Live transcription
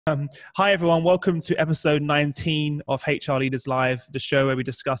Hi everyone, welcome to episode 19 of HR Leaders Live, the show where we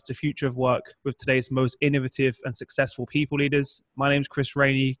discuss the future of work with today's most innovative and successful people leaders. My name is Chris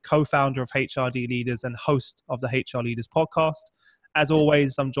Rainey, co-founder of HRD Leaders and host of the HR Leaders podcast. As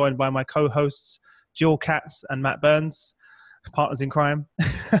always, I'm joined by my co-hosts, Jill Katz and Matt Burns, partners in crime.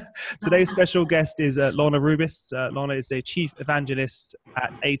 Today's special guest is Lorne Rubis. Lorne is a chief evangelist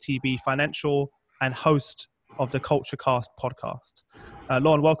at ATB Financial and host of the CultureCast podcast.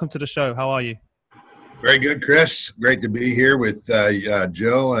 Lorne, welcome to the show. How are you? Very good, Chris. Great to be here with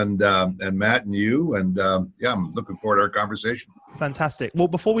Jill and Matt and you. And I'm looking forward to our conversation. Fantastic. Well,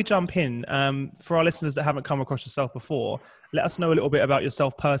 before we jump in, for our listeners that haven't come across yourself before, let us know a little bit about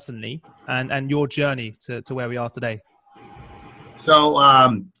yourself personally and your journey to where we are today. So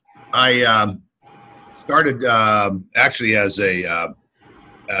I started actually as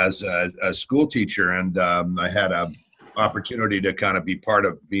a school teacher, and I had an opportunity to kind of be part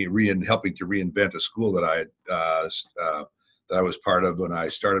of helping to reinvent a school that I was part of when I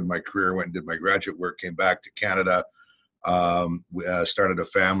started my career. Went and did my graduate work, came back to Canada, started a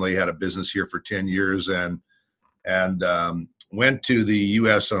family, had a business here for 10 years, and went to the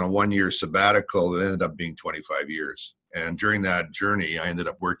U.S. on a one-year sabbatical that ended up being 25 years. And during that journey, I ended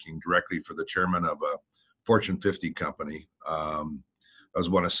up working directly for the chairman of a Fortune 50 company. I was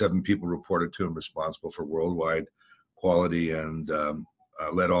one of 7 people reported to him responsible for worldwide quality and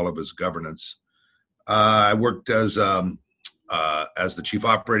led all of his governance. I worked as the chief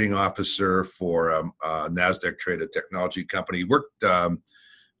operating officer for a NASDAQ traded technology company. Worked for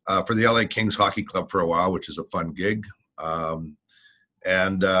the LA Kings Hockey Club for a while, which is a fun gig.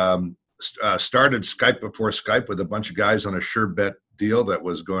 Started Skype before Skype with a bunch of guys on a sure bet deal that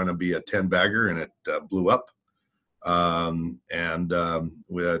was going to be a 10-bagger, and it blew up. We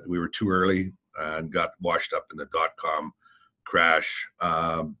were too early and got washed up in the .com crash.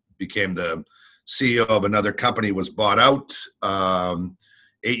 Became the CEO of another company, was bought out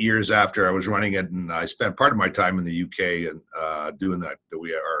 8 years after I was running it, and I spent part of my time in the UK and doing that.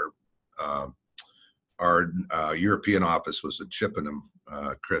 Our European office was in Chippenham,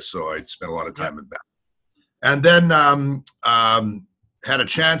 Chris, so I spent a lot of time in that. And then had a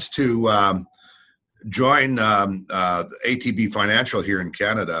chance to join ATB Financial here in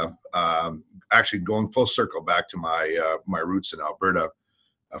Canada, actually going full circle back to my roots in Alberta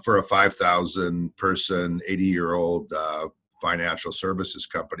for a 5,000-person, 80-year-old financial services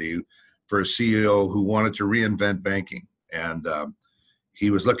company for a CEO who wanted to reinvent banking. And he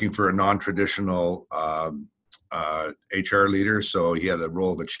was looking for a non-traditional HR leader, so he had the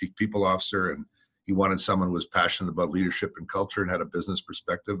role of a chief people officer, and he wanted someone who was passionate about leadership and culture and had a business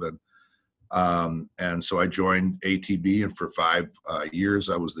perspective. And so I joined ATB, and for 5 years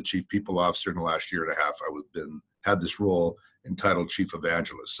I was the chief people officer. In the last year and a half, had this role entitled chief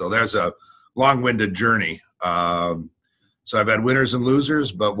evangelist. So there's a long-winded journey. So I've had winners and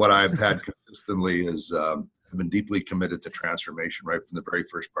losers, but what I've had consistently is I've been deeply committed to transformation right from the very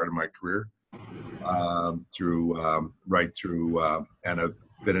first part of my career, and I've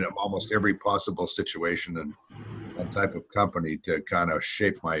been in almost every possible situation and type of company to kind of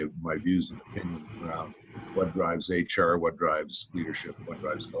shape my views and opinions around what drives HR, what drives leadership, what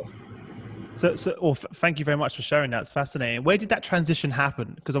drives culture. Thank you very much for sharing that. It's fascinating. Where did that transition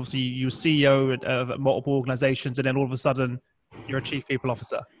happen? Because obviously you were CEO of multiple organizations, and then all of a sudden you're a chief people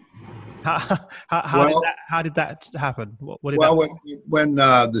officer. How did that happen? When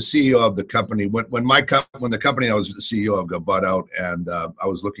the CEO of the company, when the company I was the CEO of got bought out, and I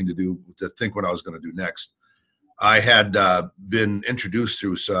was looking to think what I was going to do next, I had been introduced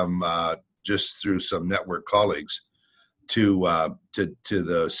through some network colleagues to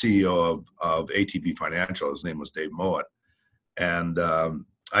the CEO of ATB Financial. His name was Dave Mowat, and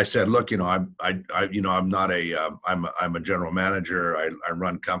I said, look, I'm not I'm a general manager. I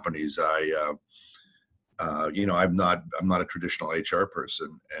run companies. I'm not a traditional HR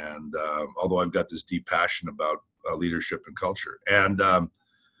person. And although I've got this deep passion about leadership and culture, and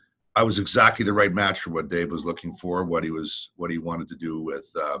I was exactly the right match for what Dave was looking for, what he wanted to do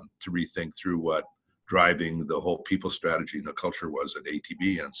with to rethink through what driving the whole people strategy and the culture was at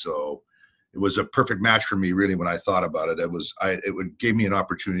ATB. And so it was a perfect match for me, really, when I thought about it. It gave me an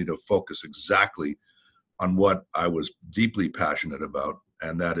opportunity to focus exactly on what I was deeply passionate about,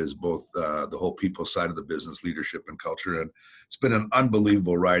 and that is both the whole people side of the business, leadership and culture. And it's been an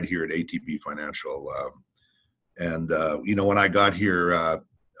unbelievable ride here at ATB Financial. When I got here,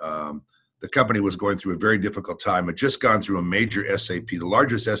 the company was going through a very difficult time. It just gone through a major SAP, the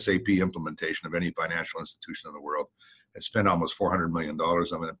largest SAP implementation of any financial institution in the world. It spent almost $400 million on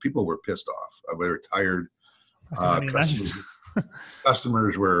it. And people were pissed off. They were tired.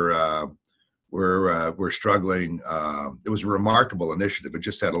 Customers were struggling. It was a remarkable initiative. It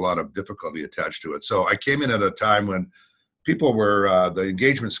just had a lot of difficulty attached to it. So I came in at a time when people were, the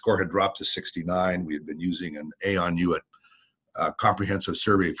engagement score had dropped to 69. We had been using an Aon Hewitt comprehensive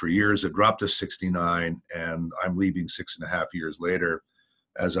survey for years. It dropped to 69, and I'm leaving 6.5 years later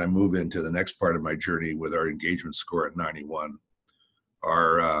as I move into the next part of my journey with our engagement score at 91.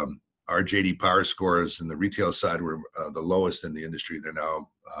 Our JD Power scores in the retail side were the lowest in the industry. They're now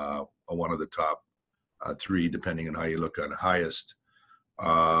one of the top 3, depending on how you look on highest.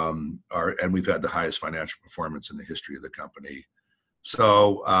 And we've had the highest financial performance in the history of the company.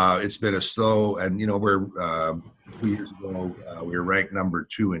 So it's been a slow, and we're 2 years ago we were ranked number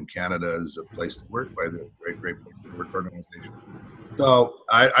 2 in Canada as a place to work by the Great Place to Work organization. So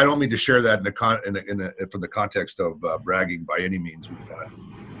I don't mean to share that from the context of bragging by any means.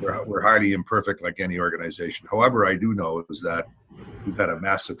 We're highly imperfect like any organization. However, I do know is that we've had a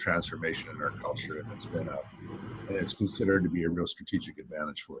massive transformation in our culture, and it's considered to be a real strategic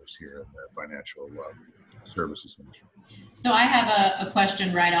advantage for us here in the financial services industry. So I have a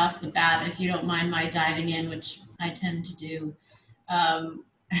question right off the bat, if you don't mind my diving in, which I tend to do.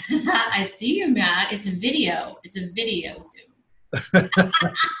 I see you, Matt. It's a video Zoom.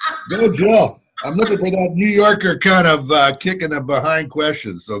 Go, Jill. I'm looking for that New Yorker kind of kicking a behind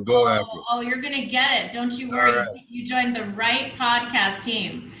question, so go after it. Oh, you're going to get it. Don't you worry. Right. You joined the right podcast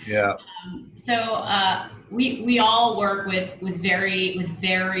team. Yeah. We all work with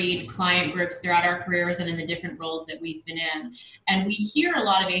varied client groups throughout our careers and in the different roles that we've been in. And we hear a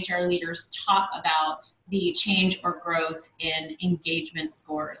lot of HR leaders talk about the change or growth in engagement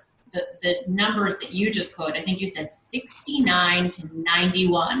scores. The numbers that you just quoted, I think you said 69 to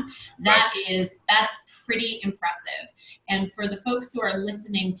 91. That's pretty impressive. And for the folks who are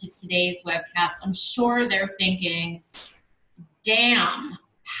listening to today's webcast, I'm sure they're thinking, damn,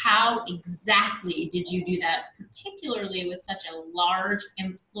 how exactly did you do that, particularly with such a large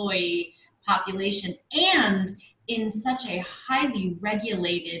employee population and in such a highly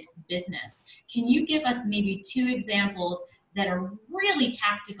regulated business? Can you give us maybe 2 examples that are really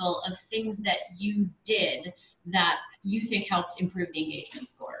tactical of things that you did that you think helped improve the engagement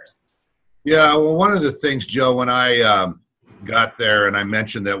scores? Yeah, well, one of the things, Joe, when I got there and I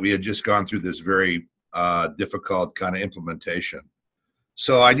mentioned that we had just gone through this very difficult kind of implementation.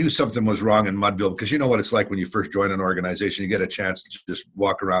 So I knew something was wrong in Mudville, because you know what it's like when you first join an organization. You get a chance to just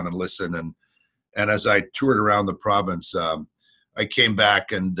walk around and listen. And as I toured around the province, I came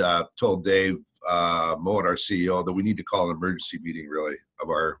back and told Dave Mowat, our CEO, that we need to call an emergency meeting, really, of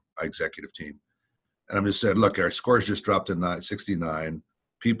our executive team. And I just said, look, our scores just dropped to 69.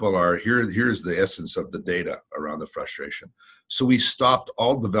 People are here. Here's the essence of the data around the frustration. So we stopped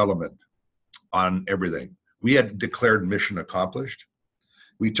all development on everything. We had declared mission accomplished.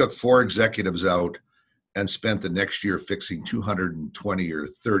 We took 4 executives out and spent the next year fixing 220 or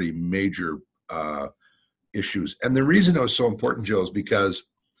 30 major issues. And the reason it was so important, Joe, is because,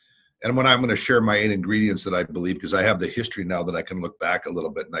 and when I'm going to share my 8 ingredients that I believe, because I have the history now that I can look back a little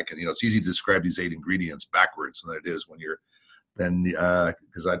bit, and I can, it's easy to describe these 8 ingredients backwards than it is when you're, then,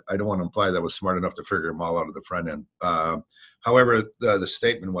 because I don't want to imply that I was smart enough to figure them all out of the front end. However, the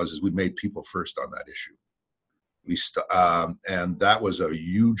statement is we made people first on that issue. And that was a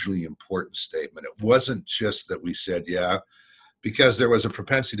hugely important statement. It wasn't just that we said, yeah, because there was a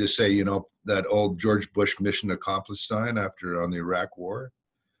propensity to say, that old George Bush mission accomplished sign after on the Iraq War.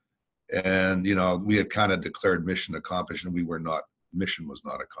 And, we had kind of declared mission accomplished, and mission was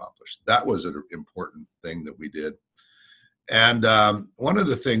not accomplished. That was an important thing that we did. And one of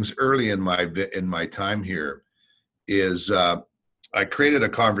the things early in my time here is I created a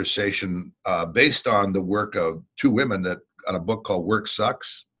conversation based on the work of 2 women on a book called Work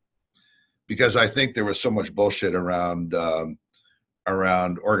Sucks, because I think there was so much bullshit around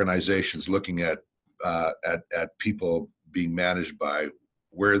organizations looking at people being managed by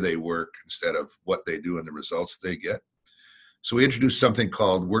where they work instead of what they do and the results they get. So we introduced something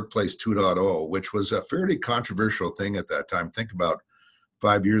called Workplace 2.0, which was a fairly controversial thing at that time. Think about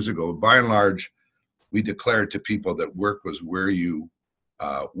 5 years ago. By and large, we declared to people that work was where you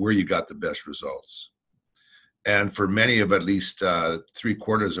got the best results. And for many of at least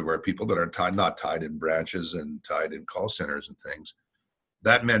 3/4 of our people that are not tied in branches and tied in call centers and things,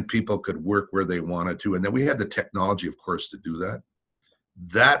 that meant people could work where they wanted to. And then we had the technology, of course, to do that.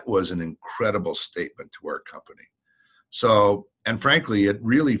 That was an incredible statement to our company. So, and frankly, it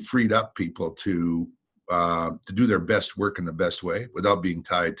really freed up people to do their best work in the best way without being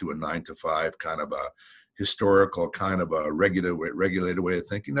tied to a 9 to 5 kind of a historical kind of a regulated way of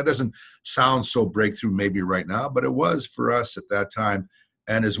thinking. That doesn't sound so breakthrough maybe right now, but it was for us at that time,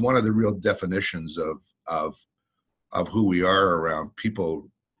 and is one of the real definitions of who we are around people.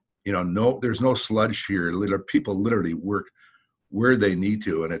 No, there's no sludge here. People literally work where they need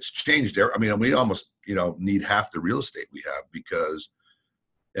to, and it's changed. I mean, we almost need half the real estate we have, because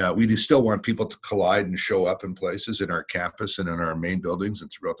we do still want people to collide and show up in places in our campus and in our main buildings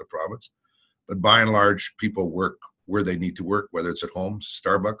and throughout the province. But by and large, people work where they need to work, whether it's at home,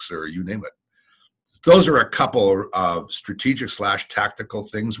 Starbucks, or you name it. Those are a couple of strategic / tactical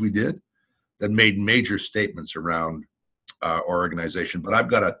things we did that made major statements around our organization. But I've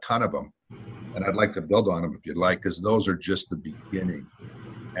got a ton of them, and I'd like to build on them if you'd like, because those are just the beginning.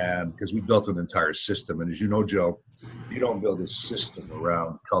 And because we built an entire system. And as you know, Joe, you don't build a system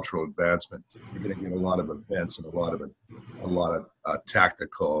around cultural advancement, you're going to get a lot of events and a lot of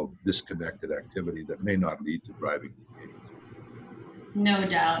tactical, disconnected activity that may not lead to driving engagement. No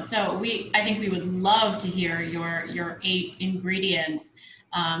doubt. So I think we would love to hear your 8 ingredients,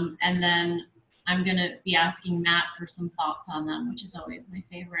 and then I'm going to be asking Matt for some thoughts on them, which is always my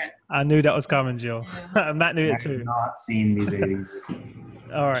favorite. I knew that was coming, Jill. Yeah. Matt knew it too. I have not seen these 8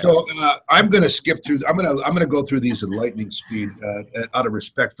 All right. So I'm going to skip through. I'm going to go through these at lightning speed out of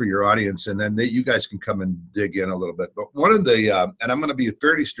respect for your audience, and then you guys can come and dig in a little bit. But one of the and I'm going to be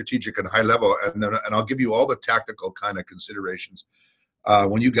fairly strategic and high level, and I'll give you all the tactical kind of considerations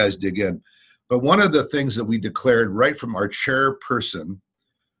when you guys dig in. But one of the things that we declared right from our chairperson,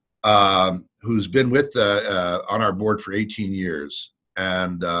 who's been with on our board for 18 years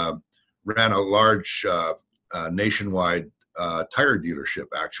and ran a large nationwide tire dealership,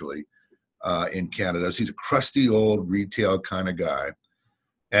 actually, in Canada. He's a crusty old retail kind of guy.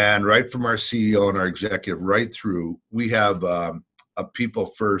 And right from our CEO and our executive right through, we have a people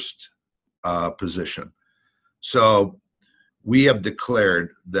first position. So we have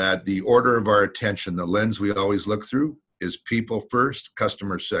declared that the order of our attention, the lens we always look through, is people first,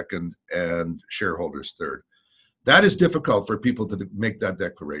 customers second, and shareholders third. That is difficult for people to make that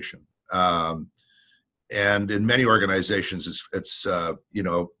declaration. And in many organizations, it's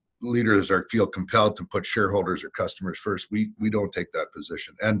leaders feel compelled to put shareholders or customers first. We don't take that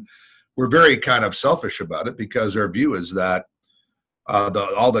position, and we're very kind of selfish about it, because our view is that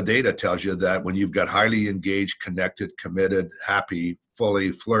all the data tells you that when you've got highly engaged, connected, committed, happy,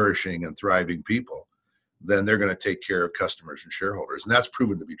 fully flourishing, and thriving people, then they're going to take care of customers and shareholders, and that's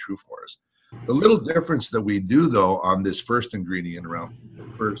proven to be true for us. The little difference that we do, though, on this first ingredient around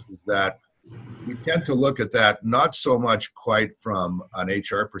first is that we tend to look at that not so much quite from an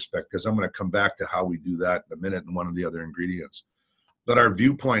HR perspective, because I'm going to come back to how we do that in a minute in one of the other ingredients. But our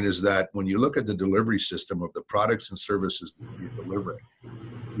viewpoint is that when you look at the delivery system of the products and services that you're delivering,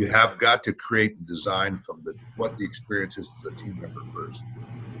 you have got to create and design from what the experience is as a team member first.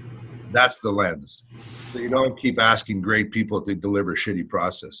 That's the lens. So you don't keep asking great people to deliver shitty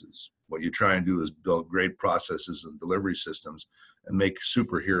processes. What you try and do is build great processes and delivery systems and make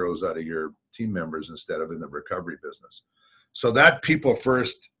superheroes out of your team members instead of in the recovery business. So that people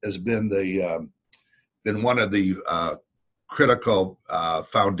first has been been one of the critical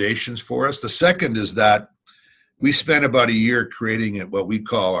foundations for us. The second is that we spent about a year creating what we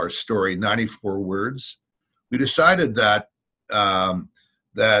call our story, 94 words. We decided that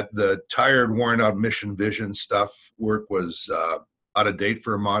that the tired, worn out mission vision stuff work was out of date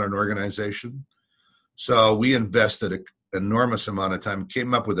for a modern organization. So we invested an enormous amount of time,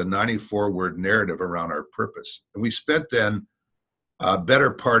 came up with a 94-word narrative around our purpose. And we spent then a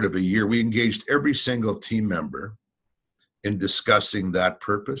better part of a year. We engaged every single team member in discussing that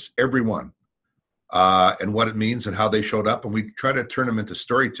purpose, everyone, and what it means and how they showed up. And we try to turn them into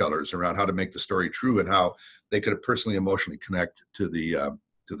storytellers around how to make the story true and how they could personally, emotionally connect to the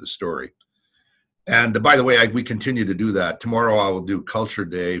story. And by the way, we continue to do that. Tomorrow I will do Culture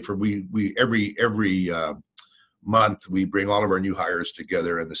Day. For every month we bring all of our new hires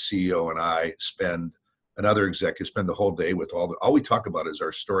together, and the CEO and I another executive spend the whole day with all we talk about is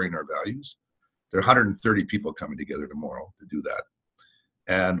our story and our values. There are 130 people coming together tomorrow to do that,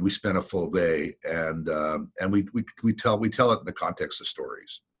 and we spend a full day, and we tell it in the context of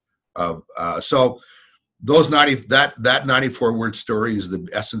stories. So those 94-word story is the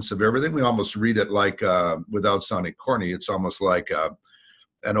essence of everything. We almost read it like, without sounding corny, it's almost like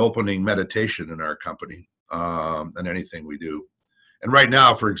an opening meditation in our company and anything we do. And right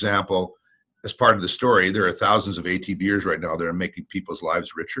now, for example, as part of the story, there are thousands of ATBers right now that are making people's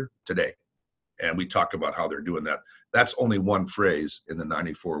lives richer today. And we talk about how they're doing that. That's only one phrase in the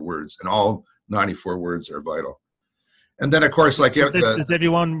 94 words, and all 94 words are vital. And then, of course, like... Does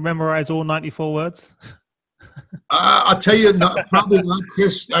everyone memorize all 94 words? I'll tell you, probably not,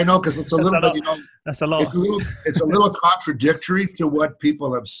 Chris. I know, because it's a little bit, That's a lot. It's a little contradictory to what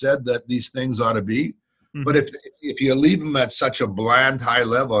people have said that these things ought to be. Mm-hmm. But if you leave them at such a bland, high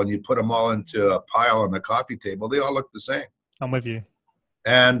level and you put them all into a pile on the coffee table, they all look the same. I'm with you.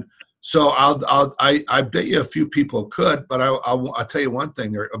 And so I bet you a few people could, but I'll tell you one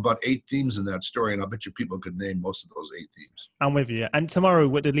thing. There are about 8 themes in that story, and I bet you people could name most of those 8 themes. I'm with you. And tomorrow,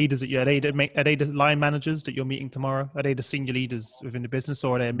 with the leaders that are they the line managers that you're meeting tomorrow? Are they the senior leaders within the business,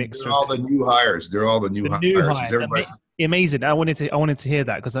 or are they a mixture? They're all the new hires. They're all the new hires. Amazing. I wanted to hear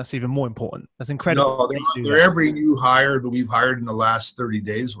that, because that's even more important. That's incredible. No, they're every new hire that we've hired in the last 30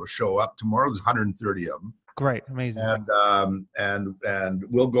 days will show up tomorrow. There's 130 of them. Great, amazing. And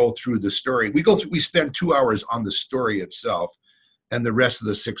we'll go through the story. We spend 2 hours on the story itself, and the rest of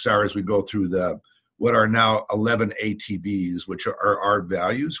the 6 hours we go through what are now 11 ATBs, which are our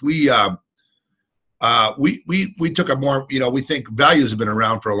values. We took a more, we think values have been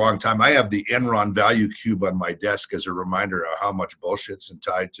around for a long time. I have the Enron value cube on my desk as a reminder of how much bullshit's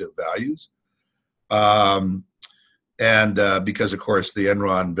tied to values. And because, of course, the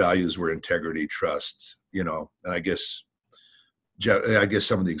Enron values were integrity, trust, and I guess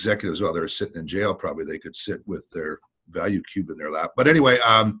some of the executives, while they're sitting in jail, probably they could sit with their value cube in their lap. But anyway,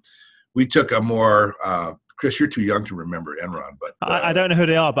 we took a more, Chris, you're too young to remember Enron, but I don't know who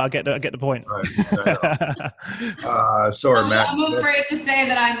they are, but I get the point. So are Matt. I'm afraid to say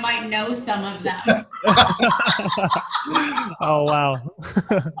that I might know some of them. Oh wow.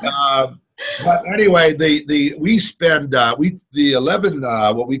 But anyway, we spend the 11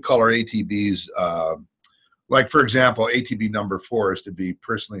 what we call our ATBs. Like, for example, ATB number 4 is to be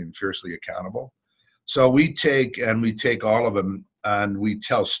personally and fiercely accountable. So we take all of them and we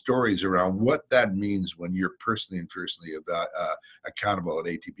tell stories around what that means when you're personally and fiercely accountable at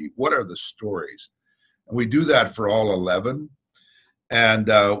ATB. What are the stories? And we do that for all 11. And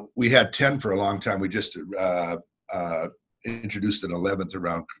we had 10 for a long time. We just introduced an 11th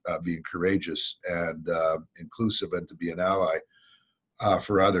around being courageous and inclusive and to be an ally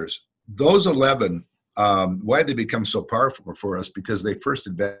for others. Those 11, why they become so powerful for us? Because they first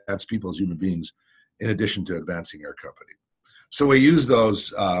advance people as human beings in addition to advancing our company. So we use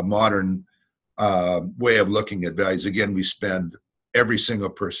those modern way of looking at values. Again, we spend every single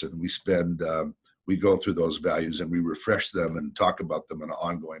person, we go through those values and we refresh them and talk about them on an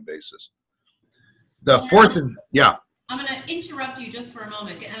ongoing basis. The fourth, I'm going to interrupt you just for a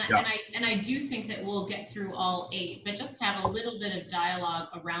moment, and I do think that we'll get through all 8, but just to have a little bit of dialogue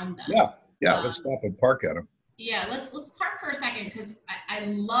around them. Let's stop and park at them. Yeah, let's park for a second, because I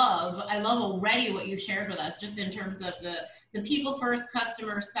love already what you shared with us, just in terms of the people first,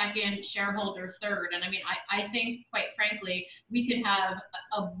 customer second, shareholder third. And I mean, I think, quite frankly, we could have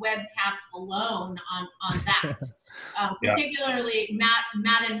a webcast alone on that. Particularly Matt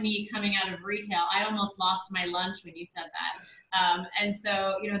and me coming out of retail. I almost lost my lunch when you said that. And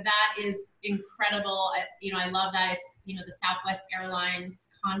so, that is incredible. I love that. It's, the Southwest Airlines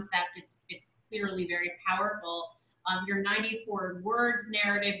concept. It's clearly very powerful. Your 94 words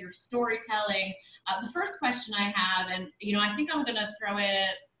narrative, your storytelling. The first question I have, and I think I'm going to throw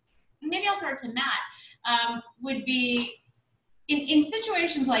it to Matt, would be, in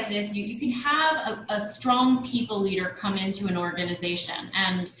situations like this, you can have a strong people leader come into an organization,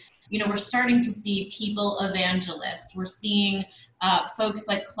 and we're starting to see people evangelists. We're seeing folks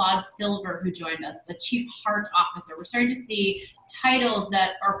like Claude Silver, who joined us, the Chief Heart Officer. We're starting to see titles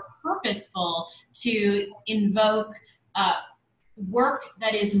that are purposeful to invoke work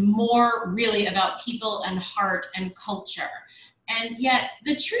that is more really about people and heart and culture. And yet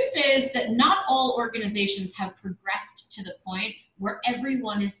the truth is that not all organizations have progressed to the point where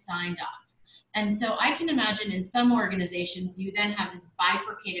everyone is signed up. And so I can imagine in some organizations, you then have this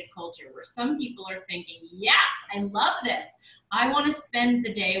bifurcated culture where some people are thinking, yes, I love this. I want to spend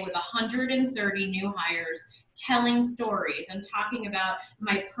the day with 130 new hires telling stories and talking about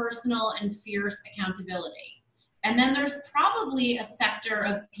my personal and fierce accountability. And then there's probably a sector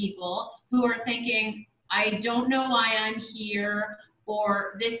of people who are thinking, I don't know why I'm here,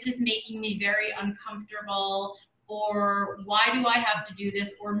 or this is making me very uncomfortable, or why do I have to do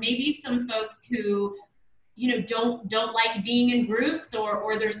this? Or maybe some folks who, don't like being in groups,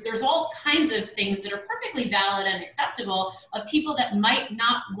 or there's all kinds of things that are perfectly valid and acceptable of people that might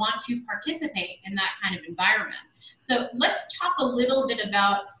not want to participate in that kind of environment. So let's talk a little bit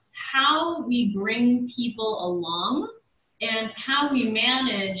about how we bring people along and how we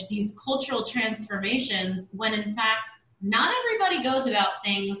manage these cultural transformations when, in fact, not everybody goes about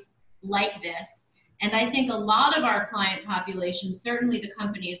things like this. And I think a lot of our client population, certainly the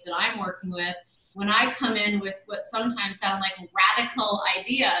companies that I'm working with, when I come in with what sometimes sound like radical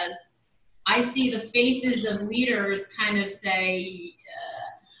ideas, I see the faces of leaders kind of say,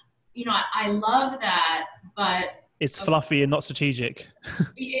 I love that, but it's fluffy and not strategic.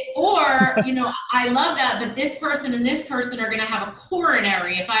 Or, I love that, but this person and this person are going to have a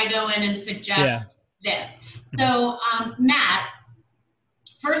coronary if I go in and suggest this. So, Matt,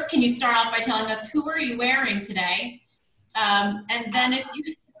 first, can you start off by telling us who are you wearing today? And then if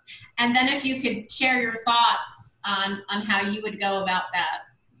you could share your thoughts on how you would go about that.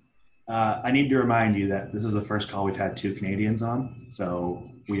 I need to remind you that this is the first call we've had 2 Canadians on, so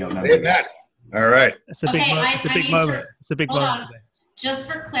we don't know. Hey, Matt. All right. It's a big moment. It's a big moment today.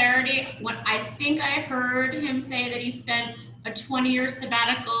 Just for clarity, what I think I heard him say that he spent a 20-year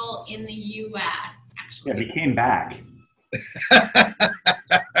sabbatical in the U.S. Actually, yeah, he came back.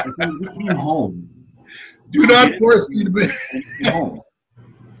 He came home. Do not force me to be home.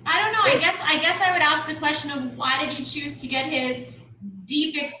 I don't know. I guess I would ask the question of why did he choose to get his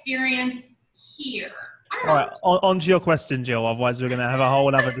deep experience here? All right, on to your question, Jill. Otherwise, we're going to have a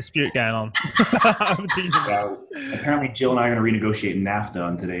whole other dispute going on. Apparently, Jill and I are going to renegotiate NAFTA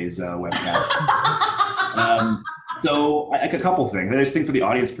on today's webcast. So, a couple things. I just think for the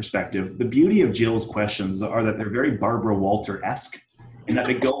audience perspective, the beauty of Jill's questions are that they're very Barbara Walter-esque in that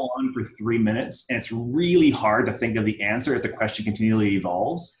they go on for 3 minutes, and it's really hard to think of the answer as the question continually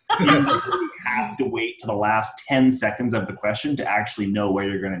evolves. You really have to wait to the last 10 seconds of the question to actually know where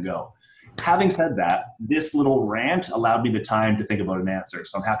you're going to go. Having said that, this little rant allowed me the time to think about an answer,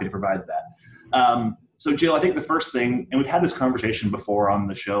 so I'm happy to provide that. So Jill, I think the first thing, and we've had this conversation before on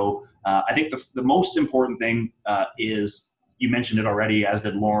the show, I think the most important thing is, you mentioned it already, as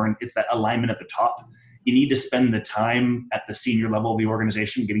did Lorne, it's that alignment at the top. You need to spend the time at the senior level of the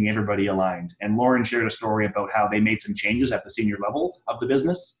organization getting everybody aligned. And Lorne shared a story about how they made some changes at the senior level of the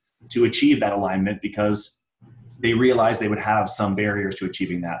business to achieve that alignment because they realized they would have some barriers to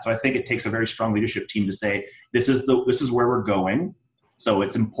achieving that. So I think it takes a very strong leadership team to say, this is where we're going. So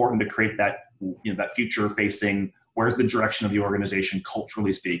it's important to create that, that future facing, where's the direction of the organization,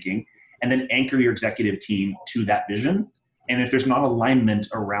 culturally speaking, and then anchor your executive team to that vision. And if there's not alignment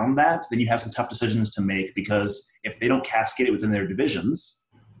around that, then you have some tough decisions to make, because if they don't cascade it within their divisions,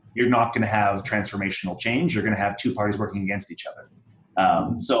 you're not going to have transformational change. You're going to have 2 parties working against each other.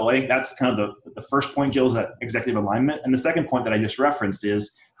 So I think that's kind of the first point, Jill, is that executive alignment. And the second point that I just referenced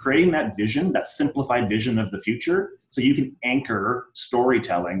is creating that vision, that simplified vision of the future, so you can anchor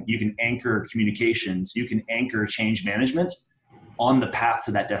storytelling, you can anchor communications, you can anchor change management on the path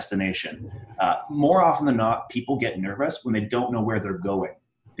to that destination. More often than not, people get nervous when they don't know where they're going.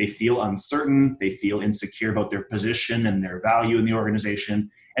 They feel uncertain, they feel insecure about their position and their value in the organization.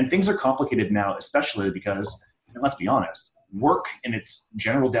 And things are complicated now, especially because, and let's be honest, work in its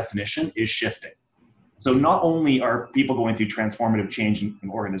general definition is shifting. So not only are people going through transformative change in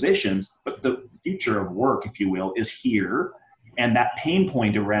organizations, but the future of work, if you will, is here. And that pain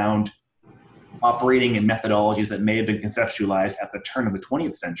point around operating in methodologies that may have been conceptualized at the turn of the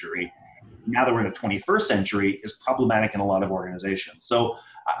 20th century, now that we're in the 21st century, is problematic in a lot of organizations. So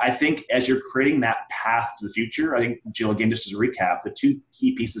I think as you're creating that path to the future, I think, Jill, again, just as a recap, the 2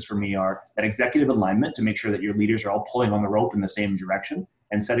 key pieces for me are that executive alignment to make sure that your leaders are all pulling on the rope in the same direction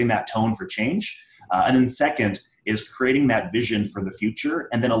and setting that tone for change. And then second is creating that vision for the future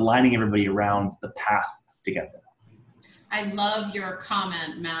and then aligning everybody around the path to get there. I love your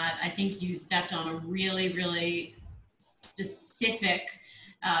comment, Matt. I think you stepped on a really, really specific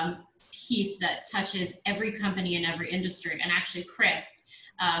piece that touches every company in every industry. And actually, Chris,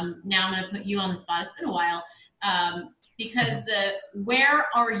 now I'm going to put you on the spot. It's been a while, because the "where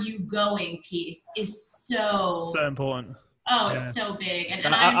are you going" piece is so important. Oh, it's so big.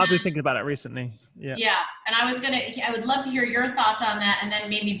 And I've been thinking about it recently. Yeah. Yeah. And I would love to hear your thoughts on that. And then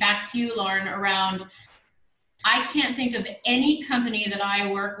maybe back to you, Lorne, around, I can't think of any company that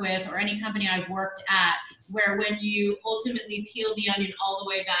I work with or any company I've worked at where when you ultimately peel the onion all the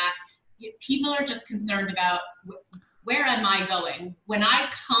way back, people are just concerned about, where am I going? When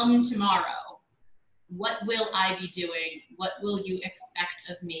I come tomorrow, what will I be doing? What will you expect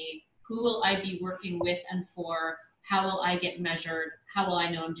of me? Who will I be working with and for? How will I get measured? How will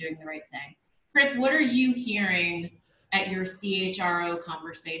I know I'm doing the right thing? Chris, what are you hearing at your CHRO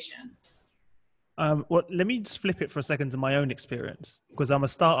conversations? Well, let me just flip it for a second to my own experience, because I'm a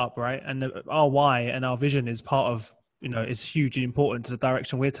startup, right? And our why and our vision is part of is hugely important to the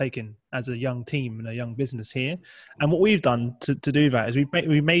direction we're taking as a young team and a young business here. And what we've done to do that is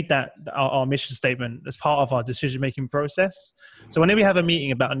we made that our mission statement as part of our decision-making process. So whenever we have a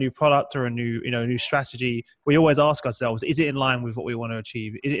meeting about a new product or a new strategy, we always ask ourselves, is it in line with what we want to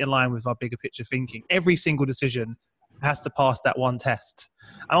achieve? Is it in line with our bigger picture thinking? Every single decision has to pass that one test.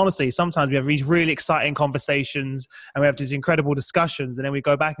 And honestly, sometimes we have these really exciting conversations and we have these incredible discussions, and then we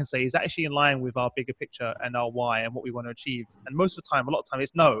go back and say, is that actually in line with our bigger picture and our why and what we want to achieve? And most of the time, a lot of time,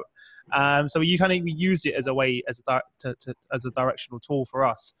 it's no. So we use it as a way, as a directional tool for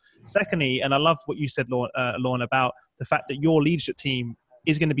us. Secondly, and I love what you said, Lorne, about the fact that your leadership team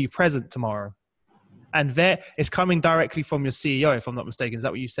is going to be present tomorrow. And it's coming directly from your CEO, if I'm not mistaken. Is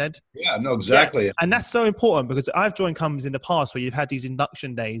that what you said? Yeah, no, exactly. Yeah. And that's so important because I've joined companies in the past where you've had these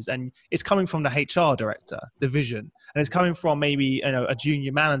induction days and it's coming from the HR director, the vision, and it's coming from maybe a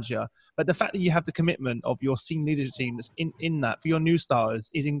junior manager. But the fact that you have the commitment of your senior leadership team that's in that for your new starters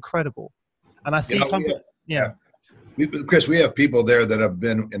is incredible. And I see Chris, we have people there that have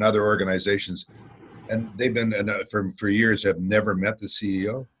been in other organizations and they've been for years have never met the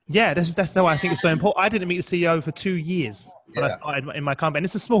CEO. Yeah, that's why I think it's so important. I didn't meet the CEO for 2 years when I started in my company. And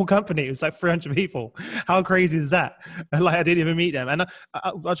it's a small company. It was like 300 people. How crazy is that? Like I didn't even meet them. And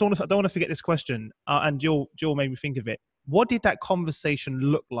I don't want to forget this question. And Jill made me think of it. What did that conversation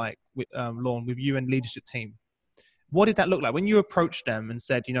look like with Lorne, with you and leadership team? What did that look like when you approached them and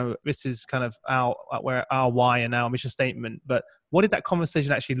said, this is kind of our why and our mission statement? But what did that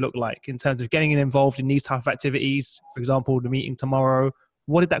conversation actually look like in terms of getting involved in these type of activities? For example, the meeting tomorrow.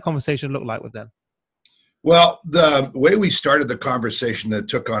 What did that conversation look like with them? Well, the way we started the conversation that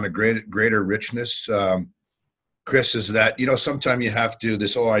took on a greater richness, Chris, is that, sometimes you have to,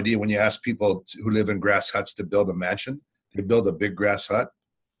 this whole idea when you ask people who live in grass huts to build a mansion, they build a big grass hut.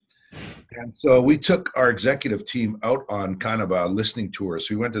 And so we took our executive team out on kind of a listening tour.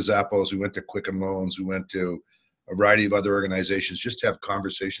 So we went to Zappos, we went to Quicken Loans, we went to a variety of other organizations just to have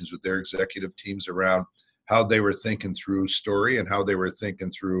conversations with their executive teams around how they were thinking through story and how they were thinking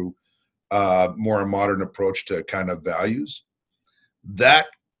through more a modern approach to kind of values. That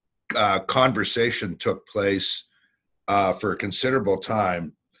conversation took place for a considerable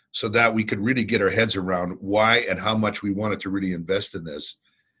time so that we could really get our heads around why and how much we wanted to really invest in this.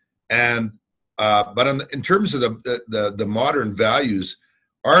 And but in terms of the modern values,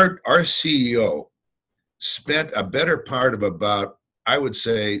 our CEO spent a better part of about, I would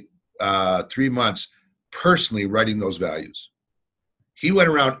say, 3 months personally writing those values. He went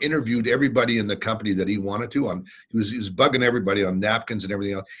around, interviewed everybody in the company that he wanted to. He was bugging everybody on napkins and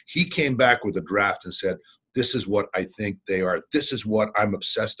everything else. He came back with a draft and said, this is what I think they are. This is what I'm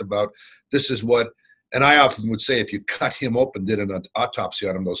obsessed about. This is what, and I often would say, if you cut him open, did an autopsy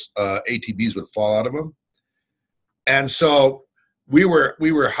on him, those ATBs would fall out of him. And so we were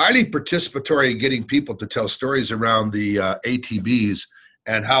highly participatory in getting people to tell stories around the ATBs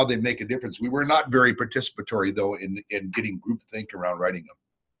and how they make a difference. We were not very participatory, though, in getting groupthink around writing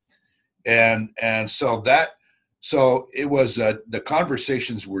them. And so it was, the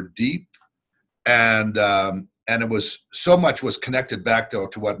conversations were deep, and it was, so much was connected back to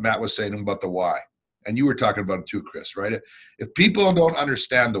what Matt was saying about the why. And you were talking about it too, Chris, right? If people don't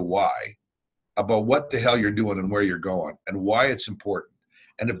understand the why about what the hell you're doing and where you're going and why it's important,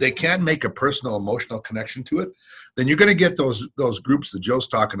 and if they can't make a personal, emotional connection to it, then you're going to get those groups that Joe's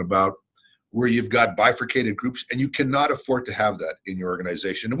talking about where you've got bifurcated groups, and you cannot afford to have that in your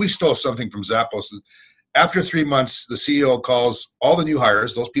organization. And we stole something from Zappos. After 3 months, the CEO calls all the new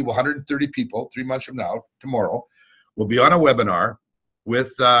hires, those people, 130 people, 3 months from now, tomorrow, will be on a webinar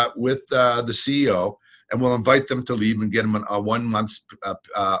with the CEO, and we'll invite them to leave and get them a 1 month,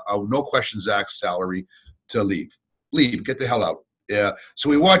 no questions asked salary to leave. Leave, get the hell out. Yeah. So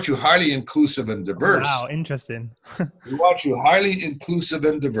we want you highly inclusive and diverse. Wow, interesting. We want you highly inclusive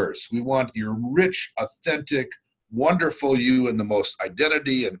and diverse. We want your rich, authentic, wonderful you in the most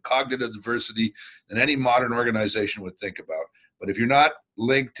identity and cognitive diversity that any modern organization would think about. But if you're not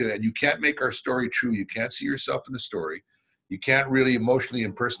linked to, and you can't make our story true, you can't see yourself in the story, you can't really emotionally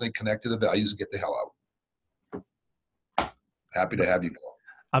and personally connect to the values, and get the hell out. Happy to have you go.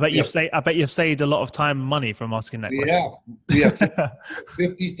 I bet you've saved a lot of time and money from asking that question. Yeah, we have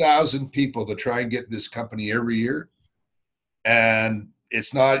 50,000 people that try and get this company every year, and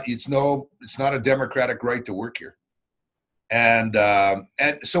it's not a democratic right to work here. And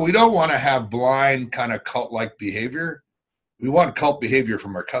so we don't want to have blind kind of cult-like behavior. We want cult behavior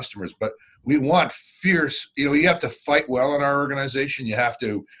from our customers, but we want fierce. You have to fight well in our organization.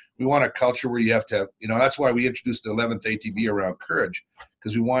 We We want a culture where you have to have, that's why we introduced the 11th ATB around courage,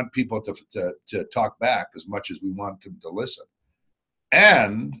 because we want people to talk back as much as we want them to listen.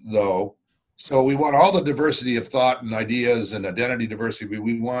 And so we want all the diversity of thought and ideas and identity diversity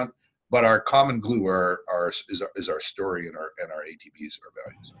we want, but our common glue is our story and our ATBs, our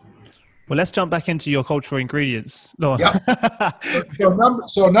values. Well, let's jump back into your cultural ingredients, Lorne. Yeah.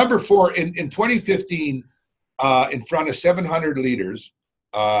 So number 4, in 2015, in front of 700 leaders,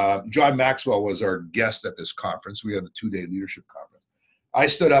 John Maxwell was our guest at this conference. We had a 2-day leadership conference. I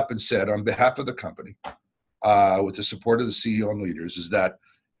stood up and said, on behalf of the company, with the support of the CEO and leaders, is that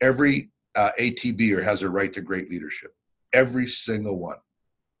every ATBer has a right to great leadership. Every single one.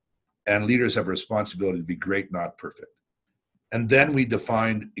 And leaders have a responsibility to be great, not perfect. And then we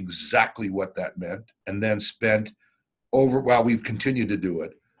defined exactly what that meant, and then spent we've continued to do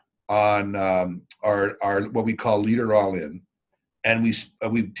it, on our what we call Leader All In. And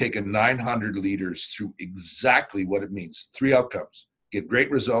we've taken 900 leaders through exactly what it means. 3 outcomes: get great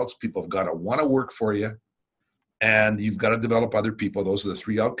results, people have got to want to work for you, and you've got to develop other people. Those are the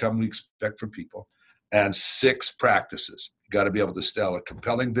 3 outcomes we expect from people. And 6 practices. You got to be able to sell a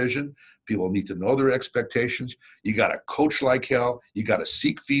compelling vision. People need to know their expectations. You got to coach like hell. You got to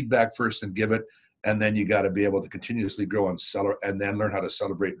seek feedback first and give it. And then you got to be able to continuously grow and then learn how to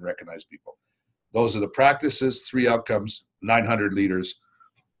celebrate and recognize people. Those are the practices, 3 outcomes, 900 leaders,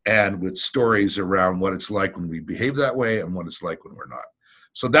 and with stories around what it's like when we behave that way and what it's like when we're not.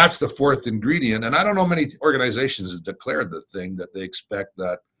 So that's the 4th ingredient. And I don't know many organizations have declared the thing that they expect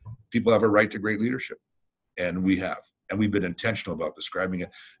that people have a right to great leadership. And we have. And we've been intentional about describing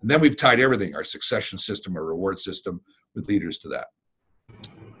it. And then we've tied everything, our succession system, our reward system, with leaders to that.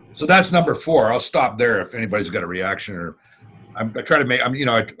 So that's number 4. I'll stop there if anybody's got a reaction, or I try to make.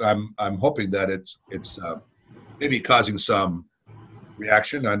 I'm hoping that it's maybe causing some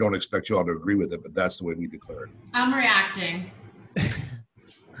reaction. I don't expect you all to agree with it, but that's the way we declare it. I'm reacting.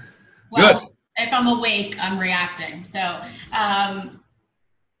 Well, good. If I'm awake, I'm reacting. So,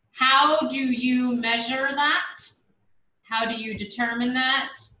 how do you measure that? How do you determine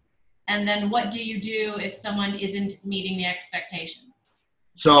that? And then what do you do if someone isn't meeting the expectations?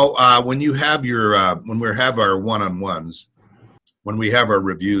 So when you have when we have our one-on-ones, when we have our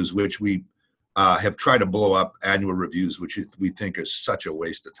reviews, which we have tried to blow up annual reviews, which we think is such a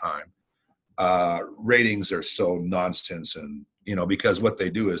waste of time. Ratings are so nonsense, and because what they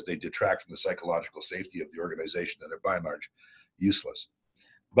do is they detract from the psychological safety of the organization, that are by and large useless.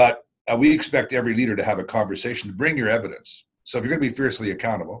 But we expect every leader to have a conversation, to bring your evidence. So if you're going to be fiercely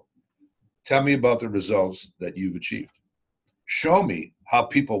accountable, tell me about the results that you've achieved. Show me how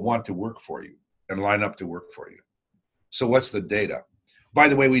people want to work for you and line up to work for you. So what's the data? By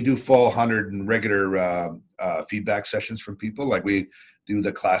the way, we do full 100 and regular feedback sessions from people. Like we do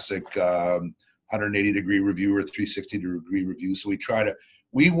the classic 180-degree review or 360-degree review. So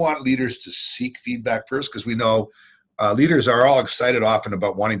we want leaders to seek feedback first, because we know leaders are all excited often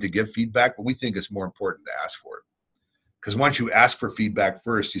about wanting to give feedback, but we think it's more important to ask for it. Because once you ask for feedback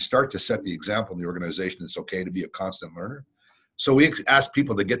first, you start to set the example in the organization. It's okay to be a constant learner. So we ask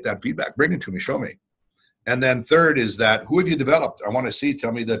people to get that feedback. Bring it to me. Show me. And then third is that, who have you developed? I want to see.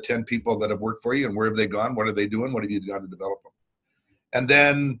 Tell me the 10 people that have worked for you, and where have they gone? What are they doing? What have you done to develop them? And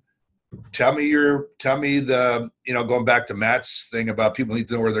then tell me going back to Matt's thing about people need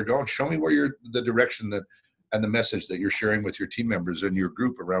to know where they're going. Show me where the direction and the message that you're sharing with your team members and your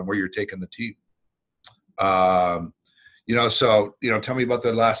group around where you're taking the team. Tell me about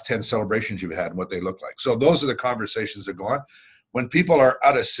the last 10 celebrations you've had and what they look like. So those are the conversations that go on. When people are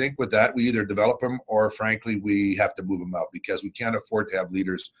out of sync with that, we either develop them, or frankly, we have to move them out, because we can't afford to have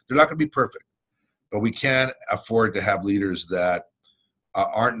leaders. They're not going to be perfect, but we can afford to have leaders that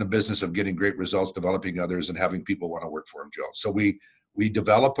aren't in the business of getting great results, developing others, and having people want to work for them, Joe. So we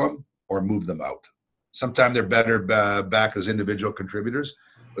develop them or move them out. Sometimes they're better back as individual contributors,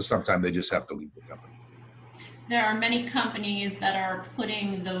 but sometimes they just have to leave the company. There are many companies that are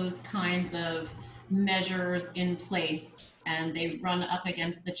putting those kinds of measures in place, and they run up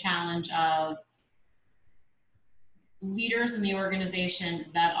against the challenge of leaders in the organization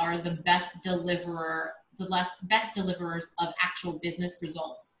that are the best deliverers of actual business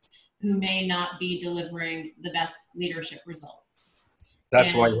results, who may not be delivering the best leadership results.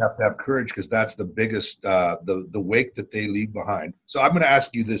 That's why you have to have courage, because that's the biggest, the wake that they leave behind. So I'm going to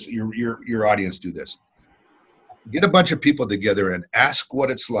ask you this, your audience, do this. Get a bunch of people together and ask what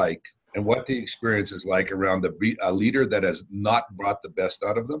it's like and what the experience is like around a leader that has not brought the best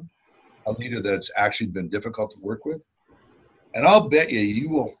out of them, a leader that's actually been difficult to work with. And I'll bet you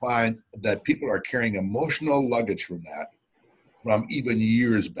will find that people are carrying emotional luggage from that from even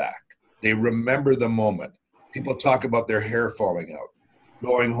years back. They remember the moment. People talk about their hair falling out,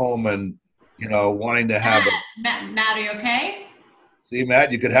 going home and, wanting to have Matt, are you okay? See,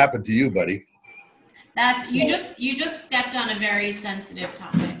 Matt, it could happen to you, buddy. You just stepped on a very sensitive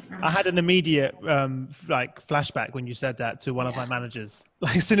topic. I had an immediate flashback when you said that to one of my managers.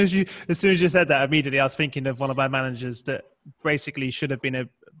 Like as soon as you said that, immediately I was thinking of one of my managers that basically should have been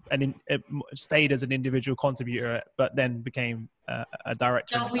stayed as an individual contributor, but then became a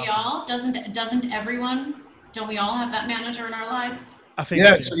director. Don't we all? Doesn't everyone? Don't we all have that manager in our lives? I think.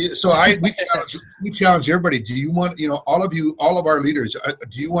 Yeah. We challenge everybody. Do you want, all of our leaders,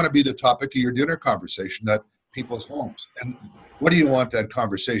 do you want to be the topic of your dinner conversation at people's homes? And what do you want that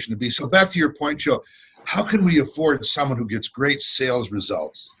conversation to be? So back to your point, Joe, how can we afford someone who gets great sales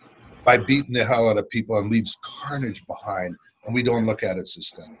results by beating the hell out of people and leaves carnage behind, and we don't look at it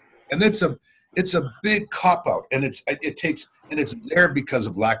systemically? And it's a big cop out, and it's there because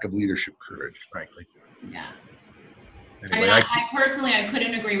of lack of leadership courage, frankly. Yeah. Anyway, I personally, I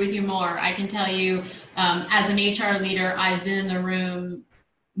couldn't agree with you more. I can tell you, as an HR leader, I've been in the room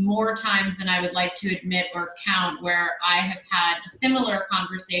more times than I would like to admit or count, where I have had a similar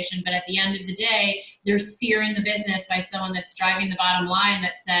conversation, but at the end of the day, there's fear in the business by someone that's driving the bottom line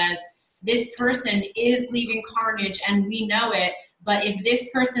that says, this person is leaving carnage and we know it, but if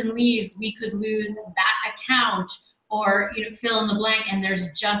this person leaves, we could lose that account, or fill in the blank, and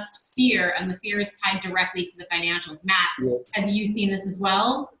there's just fear, and the fear is tied directly to the financials. Matt, have you seen this as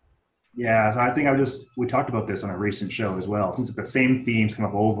well? Yeah, so I think we talked about this on a recent show as well. Since it's the same themes come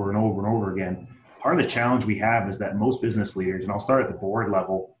up over and over and over again, part of the challenge we have is that most business leaders, and I'll start at the board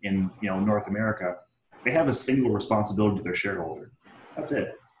level in North America, they have a single responsibility to their shareholder. That's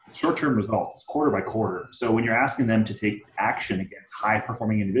it. It's short-term results, quarter by quarter. So when you're asking them to take action against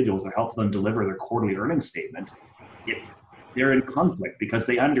high-performing individuals or help them deliver their quarterly earnings statement, they're in conflict because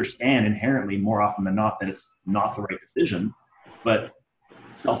they understand inherently more often than not that it's not the right decision, but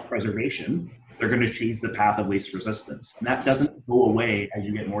self-preservation, they're going to choose the path of least resistance. And that doesn't go away as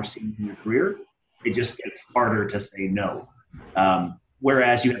you get more senior in your career. It just gets harder to say no.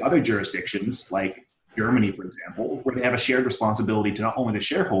 Whereas you have other jurisdictions like Germany, for example, where they have a shared responsibility to not only the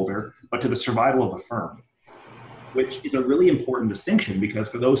shareholder, but to the survival of the firm, which is a really important distinction, because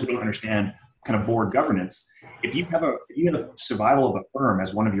for those who don't understand kind of board governance, if you have a survival of the firm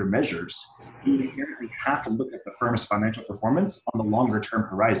as one of your measures, you inherently have to look at the firm's financial performance on the longer term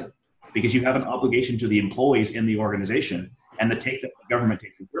horizon, because you have an obligation to the employees in the organization. And the take that the government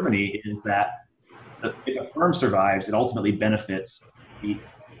takes in Germany is that if a firm survives, it ultimately benefits the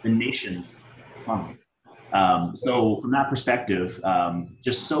nation's economy. So from that perspective,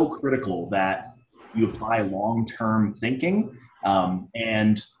 just so critical that you apply long-term thinking.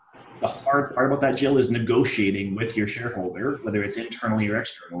 And the hard part about that, Jill, is negotiating with your shareholder, whether it's internally or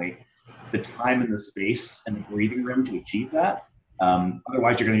externally, the time and the space and the breathing room to achieve that.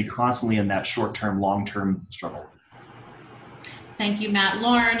 Otherwise, you're going to be constantly in that short-term, long-term struggle. Thank you, Matt.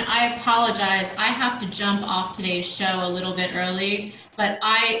 Lorne, I apologize. I have to jump off today's show a little bit early, but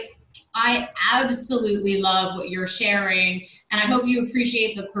I absolutely love what you're sharing, and I hope you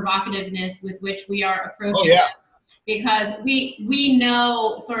appreciate the provocativeness with which we are approaching this, because we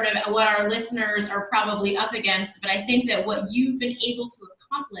know sort of what our listeners are probably up against, but I think that what you've been able to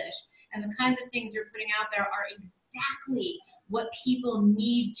accomplish and the kinds of things you're putting out there are exactly what people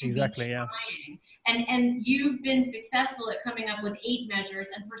need to be trying. And you've been successful at coming up with 8 measures,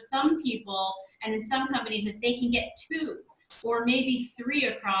 and for some people and in some companies, if they can get 2 or maybe 3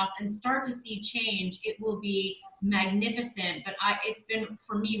 across and start to see change, it will be magnificent. But it's been,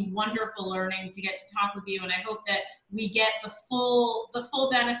 for me, wonderful learning to get to talk with you, and I hope that we get the full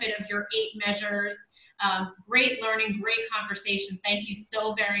benefit of your 8 measures. Great learning, great conversation. Thank you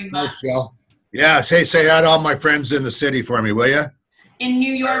so very much. Thanks, Jill. Yeah, say hi to all my friends in the city for me, will you? In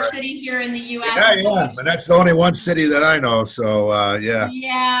New York City, here in the U.S. Yeah, but that's the only one city that I know, so yeah.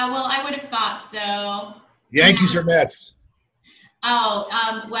 Yeah, well, I would have thought so. Yankees or Mets?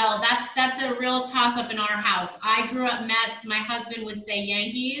 Oh, well, that's a real toss-up in our house. I grew up Mets. My husband would say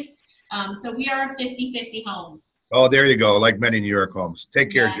Yankees. So we are a 50-50 home. Oh, there you go, like many New York homes.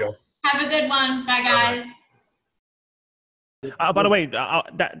 Take care, Jill. Have a good one. Bye, guys. By the way,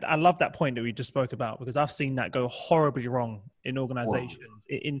 I love that point that we just spoke about, because I've seen that go horribly wrong in organizations,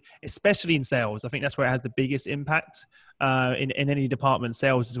 especially in sales. I think that's where it has the biggest impact. In any department,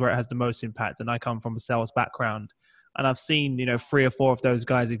 sales is where it has the most impact. And I come from a sales background. And I've seen, 3 or 4 of those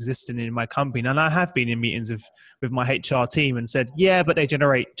guys existing in my company. And I have been in meetings with my HR team and said, yeah, but they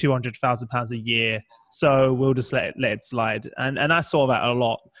generate £200,000 a year, so we'll just let it slide. And I saw that a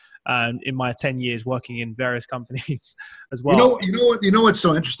lot. in my 10 years working in various companies as well. You know what's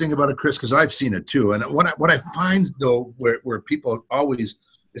so interesting about it, Chris, because I've seen it too. And what I find though, where people always,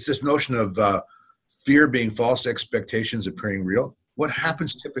 it's this notion of fear being false, expectations appearing real. What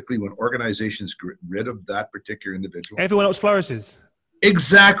happens typically when organizations get rid of that particular individual? Everyone else flourishes.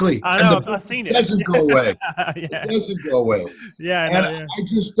 Exactly. I know, I've seen it. It doesn't go away. Yeah. It doesn't go away. Yeah, I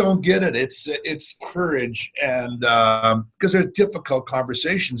just don't get it. It's courage, and because they're difficult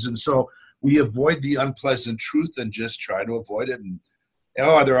conversations, and so we avoid the unpleasant truth and just try to avoid it, and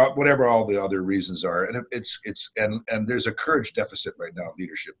whatever all the other reasons are, and and there's a courage deficit right now in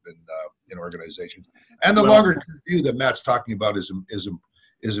leadership in organizations, and the longer view that Matt's talking about is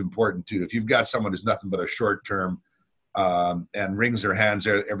important too. If you've got someone who's nothing but a short term. And wrings their hands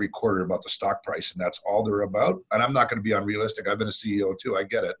every quarter about the stock price, and that's all they're about. And I'm not going to be unrealistic. I've been a CEO too. I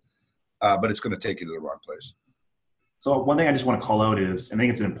get it, but it's going to take you to the wrong place. So one thing I just want to call out is, I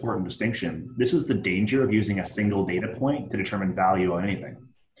think it's an important distinction. This is the danger of using a single data point to determine value on anything.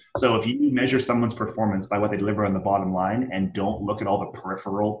 So if you measure someone's performance by what they deliver on the bottom line and don't look at all the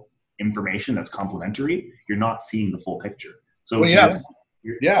peripheral information that's complementary, you're not seeing the full picture. So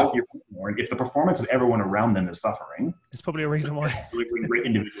if the performance of everyone around them is suffering, it's probably a reason why delivering great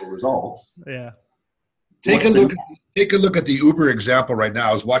individual results. Yeah. Take a look at the Uber example right now.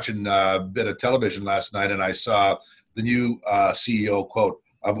 I was watching a bit of television last night, and I saw the new CEO quote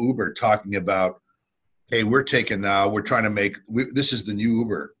of Uber talking about, "Hey, we're trying to make this is the new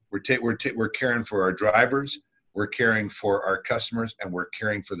Uber. We're caring for our drivers, we're caring for our customers, and we're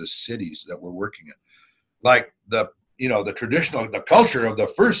caring for the cities that we're working in." Like the culture of the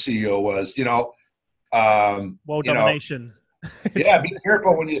first CEO was, world domination. Yeah, be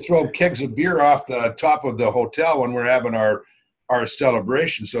careful when you throw kegs of beer off the top of the hotel when we're having our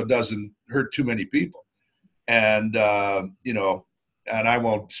celebration, so it doesn't hurt too many people. And and I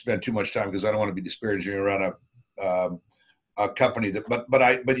won't spend too much time because I don't want to be disparaging around a company that,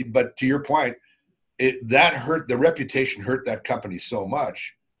 but to your point, that hurt the reputation, hurt that company so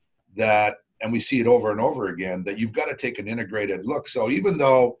much that. And we see it over and over again, that you've got to take an integrated look. So even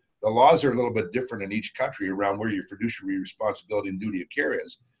though the laws are a little bit different in each country around where your fiduciary responsibility and duty of care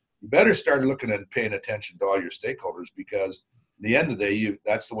is, you better start looking and paying attention to all your stakeholders, because at the end of the day,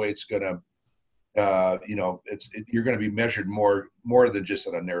 that's the way it's going to, you're going to be measured more than just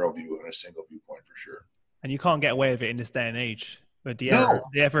on a narrow view and a single viewpoint for sure. And you can't get away with it in this day and age. With the era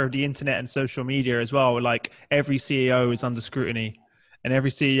of the internet and social media as well, like every CEO is under scrutiny. And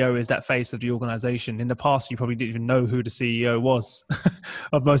every CEO is that face of the organization. In the past, you probably didn't even know who the CEO was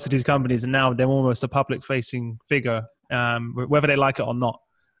of most of these companies. And now they're almost a public-facing figure, whether they like it or not.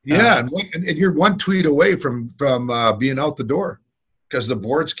 Yeah, and you're one tweet away from being out the door, because the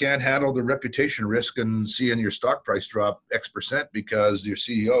boards can't handle the reputation risk and seeing your stock price drop X% because your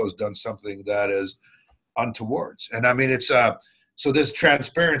CEO has done something that is untowards. And I mean, it's so this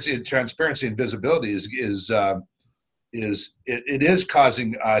transparency and visibility is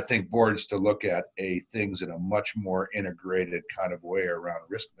causing, I think, boards to look at things in a much more integrated kind of way around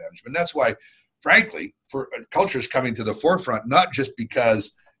risk management. That's why, frankly, for culture is coming to the forefront, not just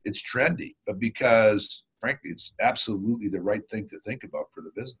because it's trendy, but because, frankly, it's absolutely the right thing to think about for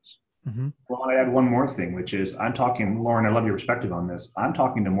the business. Mm-hmm. Well, I add one more thing, which is I'm talking, Lorne, I love your perspective on this. I'm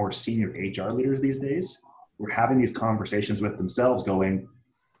talking to more senior HR leaders these days. We're having these conversations with themselves going,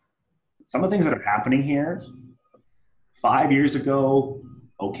 some of the things that are happening here, 5 years ago,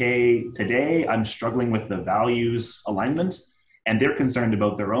 okay, today I'm struggling with the values alignment, and they're concerned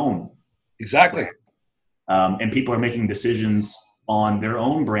about their own. Exactly. And people are making decisions on their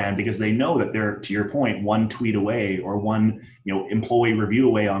own brand because they know that they're, to your point, one tweet away or one employee review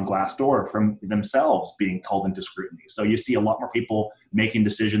away on Glassdoor from themselves being called into scrutiny. So you see a lot more people making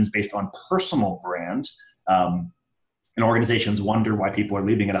decisions based on personal brand, and organizations wonder why people are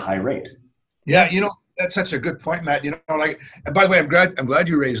leaving at a high rate. Yeah, that's such a good point, Matt. And by the way, I'm glad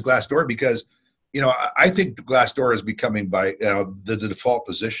you raised Glassdoor, because, I think the Glassdoor is becoming the default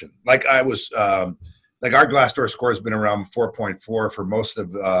position. Like I was, like our Glassdoor score has been around 4.4 for most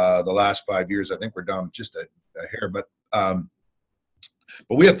of the last 5 years. I think we're down just a hair, but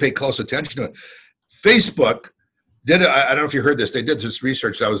we have paid close attention to it. Facebook did, I don't know if you heard this, they did this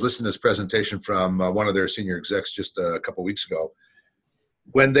research. I was listening to this presentation from one of their senior execs just a couple of weeks ago.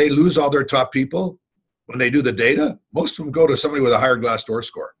 When they lose all their top people, when they do the data, most of them go to somebody with a higher Glassdoor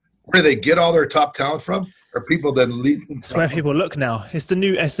score. Where they get all their top talent from are people that leave them. It's where people look now. It's the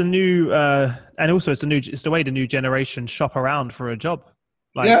new, and also it's the way the new generation shop around for a job.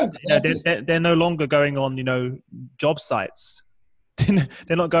 Like, yeah, exactly. They're no longer going on, job sites.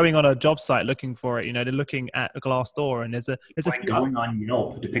 they're not going on a job site looking for it. They're looking at a Glassdoor, and there's a like going on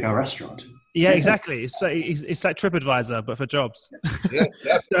Yelp to pick a restaurant. Yeah, exactly. It's like TripAdvisor, but for jobs. Yeah,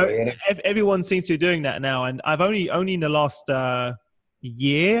 definitely. So everyone seems to be doing that now, and I've only in the last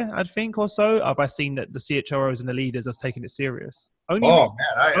year, I think, or so, have I seen that the CHROs and the leaders are taking it serious. Only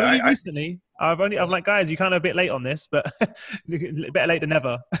recently. I'm like, guys, you're kind of a bit late on this, but better late than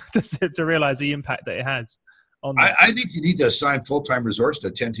never to realize the impact that it has. I think you need to assign full-time resource to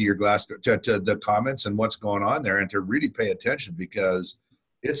attend to your to the comments and what's going on there, and to really pay attention, because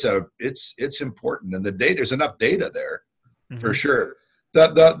it's important, and there's enough data there for sure.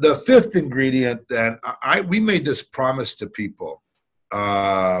 The fifth ingredient, and we made this promise to people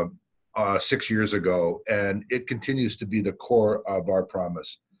 6 years ago, and it continues to be the core of our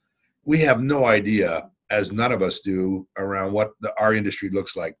promise. We have no idea, as none of us do, around what our industry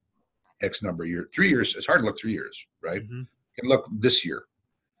looks like X number of years. 3 years, it's hard to look 3 years, right? You can look this year,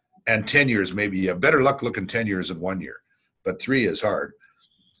 and 10 years, maybe you have better luck looking 10 years than 1 year, but 3 is hard.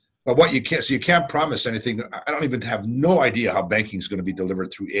 But what you can't promise anything. I don't even have no idea how banking is going to be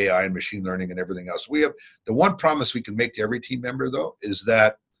delivered through AI and machine learning and everything else. We have the one promise we can make to every team member, though, is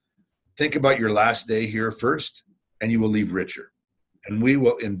that think about your last day here first, and you will leave richer. And we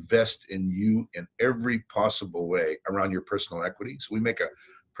will invest in you in every possible way around your personal equity. So we make a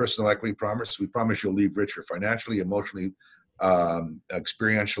personal equity promise. We promise you'll leave richer financially, emotionally,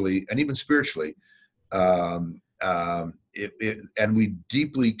 experientially, and even spiritually. And we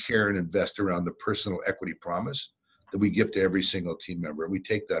deeply care and invest around the personal equity promise that we give to every single team member. We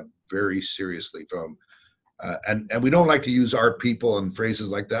take that very seriously and we don't like to use our people and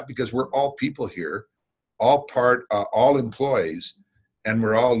phrases like that, because we're all people here, all employees, and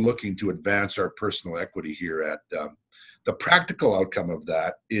we're all looking to advance our personal equity here at the practical outcome of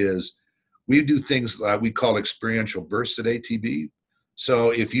that is we do things like we call experiential bursts at ATB.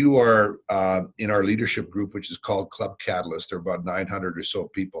 So if you are in our leadership group, which is called Club Catalyst, there are about 900 or so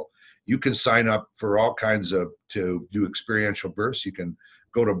people, you can sign up for all kinds to do experiential bursts. You can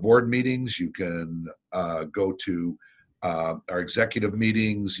go to board meetings. You can go to our executive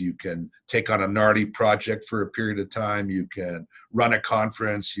meetings. You can take on a gnarly project for a period of time. You can run a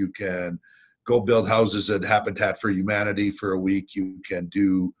conference. You can go build houses at Habitat for Humanity for a week. You can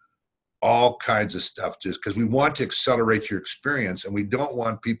do all kinds of stuff, just because we want to accelerate your experience, and we don't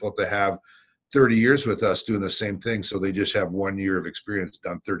want people to have 30 years with us doing the same thing so they just have 1 year of experience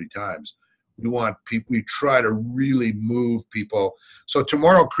done 30 times. We try to really move people. So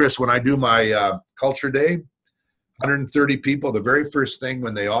tomorrow, Chris, when I do my culture day, 130 people, the very first thing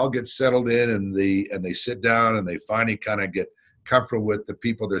when they all get settled in and they sit down and they finally kind of get comfortable with the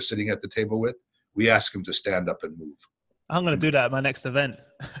people they're sitting at the table with, we ask them to stand up and move. I'm going to do that at my next event.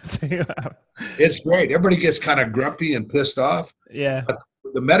 It's great. Everybody gets kind of grumpy and pissed off. Yeah. But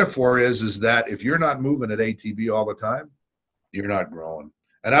the metaphor is that if you're not moving at ATB all the time, you're not growing.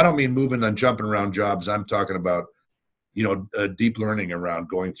 And I don't mean moving and jumping around jobs. I'm talking about, deep learning around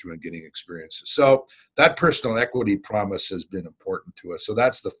going through and getting experiences. So that personal equity promise has been important to us. So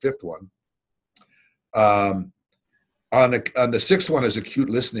that's the fifth one. On the sixth one is acute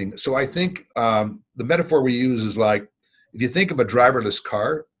listening. So I think the metaphor we use is like, if you think of a driverless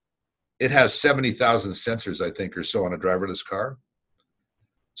car, it has 70,000 sensors, I think, or so on a driverless car.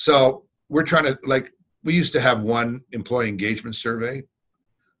 So we're trying to, we used to have one employee engagement survey.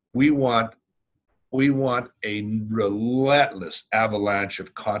 We want a relentless avalanche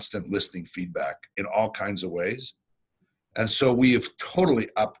of constant listening feedback in all kinds of ways. And so we have totally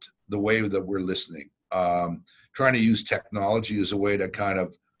upped the way that we're listening, trying to use technology as a way to kind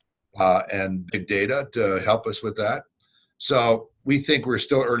of, and big data to help us with that. So we think we're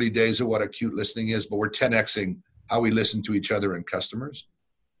still early days of what acute listening is, but we're 10xing how we listen to each other and customers.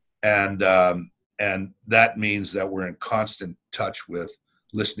 And that means that we're in constant touch with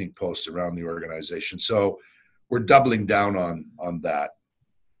listening posts around the organization. So we're doubling down on that.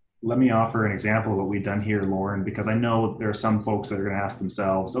 Let me offer an example of what we've done here, Lorne, because I know there are some folks that are going to ask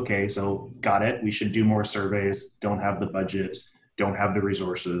themselves, okay, so got it. We should do more surveys, don't have the budget, don't have the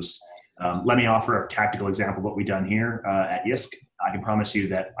resources. Let me offer a tactical example of what we've done here at YISC. I can promise you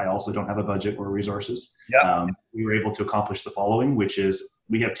that I also don't have a budget or resources. Yep. We were able to accomplish the following, which is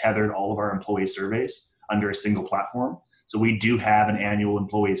we have tethered all of our employee surveys under a single platform. So we do have an annual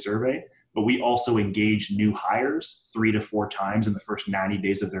employee survey, but we also engage new hires 3 to 4 times in the first 90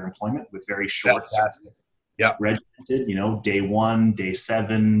 days of their employment with very short, regimented, day 1, day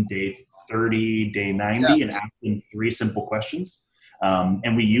 7, day 30, day 90, and ask them 3 simple questions.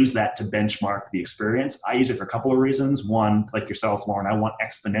 And we use that to benchmark the experience. I use it for a couple of reasons. One, like yourself, Lorne, I want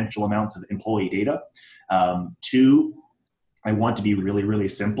exponential amounts of employee data. 2, I want to be really, really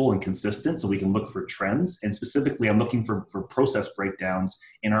simple and consistent so we can look for trends. And specifically, I'm looking for process breakdowns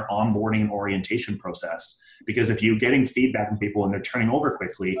in our onboarding and orientation process. Because if you're getting feedback from people and they're turning over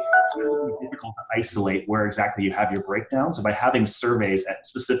quickly, it's really difficult to isolate where exactly you have your breakdown. So by having surveys at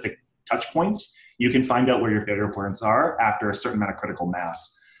specific touch points, you can find out where your failure points are after a certain amount of critical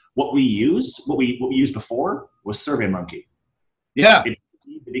mass. What we used before was SurveyMonkey. Yeah. It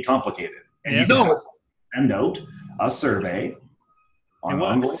needs to be complicated. And Yeah. you can send out a survey.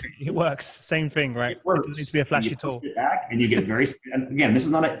 It works. Same thing, right? It doesn't need to be a flashy tool. And you get very, and again, this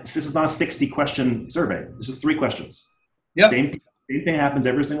is not a 60 question survey. This is 3 questions. Yeah. Same thing happens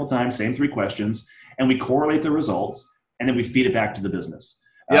every single time, same 3 questions, and we correlate the results, and then we feed it back to the business.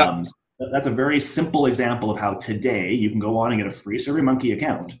 Yeah. That's a very simple example of how today you can go on and get a free SurveyMonkey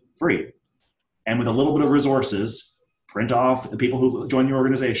account, free. And with a little bit of resources, print off the people who join your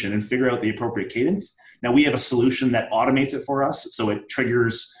organization and figure out the appropriate cadence. Now we have a solution that automates it for us. So it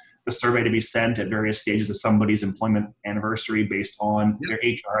triggers the survey to be sent at various stages of somebody's employment anniversary based on their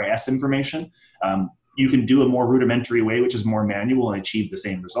HRIS information. You can do a more rudimentary way, which is more manual, and achieve the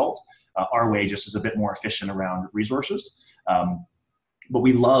same result. Our way just is a bit more efficient around resources. But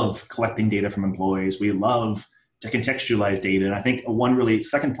we love collecting data from employees. We love to contextualize data. And I think one really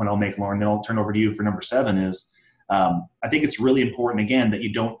second point I'll make, Lorne, then I'll turn over to you for number 7 is, I think it's really important, again, that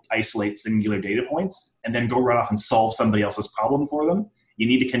you don't isolate singular data points and then go right off and solve somebody else's problem for them. You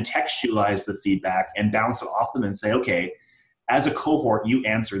need to contextualize the feedback and bounce it off them and say, okay, as a cohort, you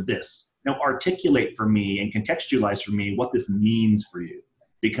answered this. Now articulate for me and contextualize for me what this means for you.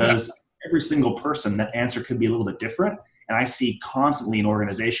 Because every single person, that answer could be a little bit different. And I see constantly in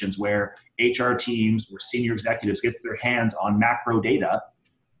organizations where HR teams or senior executives get their hands on macro data,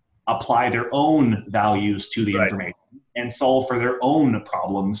 apply their own values to the information, and solve for their own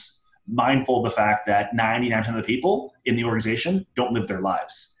problems, mindful of the fact that 99% of the people in the organization don't live their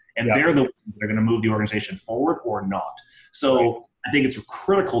lives. And they're the ones that are going to move the organization forward or not. So I think it's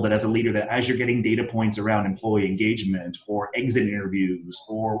critical that as a leader, that as you're getting data points around employee engagement or exit interviews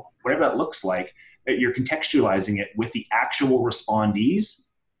or whatever that looks like, that you're contextualizing it with the actual respondees,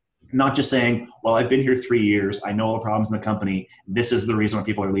 not just saying, well, I've been here 3 years. I know all the problems in the company. This is the reason why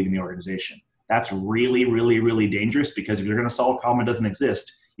people are leaving the organization. That's really, really, really dangerous, because if you're going to solve a problem that doesn't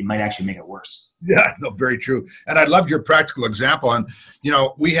exist, you might actually make it worse. Yeah, no, very true. And I loved your practical example. And, you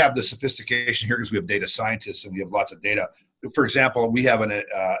know, we have the sophistication here because we have data scientists and we have lots of data. For example, we have a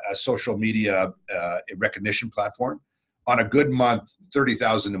social media recognition platform. On a good month,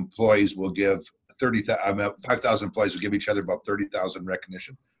 30,000 employees will give 5,000 employees will give each other about 30,000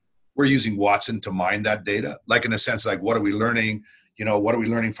 recognition. We're using Watson to mine that data, like in a sense, like what are we learning? You know, what are we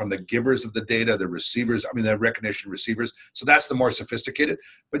learning from the givers of the data, the receivers? I mean, the recognition receivers. So that's the more sophisticated.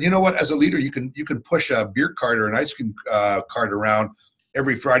 But you know what? As a leader, you can push a beer cart or an ice cream cart around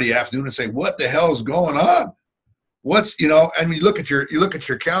every Friday afternoon and say, "What the hell's going on? What's And you look at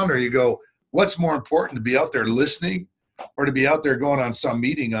your calendar, you go, "What's more important, to be out there listening, or to be out there going on some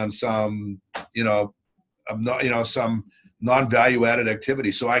meeting on some some non-value added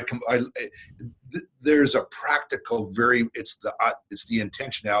activity?" So there's a practical, it's the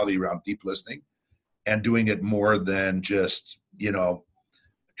intentionality around deep listening and doing it more than just,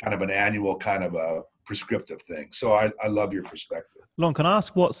 kind of an annual kind of a prescriptive thing. So I love your perspective. Lorne, can I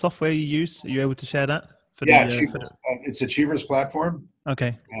ask what software you use? Are you able to share that? It's Achievers platform.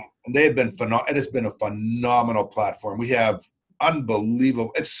 Okay. And they have been phenomenal. And it's been a phenomenal platform. We have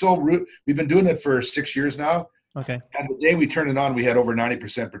unbelievable. It's so rude. We've been doing it for 6 years now. Okay. And the day we turned it on, we had over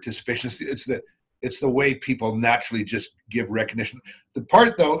 90% participation. It's the way people naturally just give recognition. The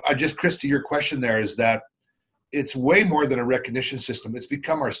part, though, Chris, to your question there, is that it's way more than a recognition system. It's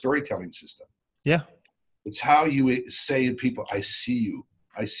become our storytelling system. Yeah. It's how you say to people, "I see you.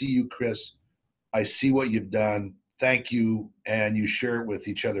 I see you, Chris. I see what you've done. Thank you." And you share it with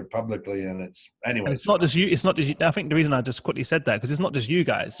each other publicly. And it's not just you. It's not just you. I think the reason I just quickly said that, because it's not just you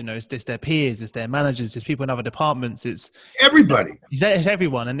guys, it's their peers, it's their managers, it's people in other departments. It's everybody. It's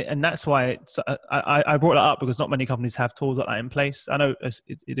everyone. And that's why I brought that up, because not many companies have tools like that in place. I know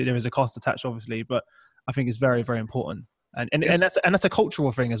there is a cost attached, obviously, but I think it's very, very important. And that's a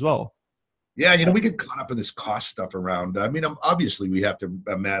cultural thing as well. Yeah. We get caught up in this cost stuff around. I mean, obviously we have to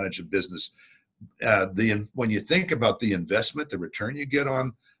manage a business. When you think about the investment, the return you get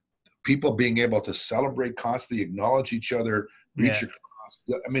on people being able to celebrate constantly, acknowledge each other, reach your cost.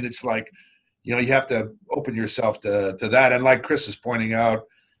 I mean, it's like, you have to open yourself to that. And like Chris is pointing out,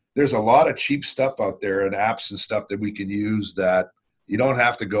 there's a lot of cheap stuff out there and apps and stuff that we can use that you don't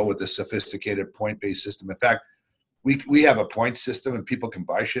have to go with the sophisticated point-based system. In fact, we have a point system and people can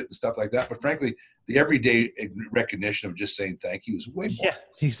buy shit and stuff like that. But frankly, the everyday recognition of just saying thank you is way more. Yeah,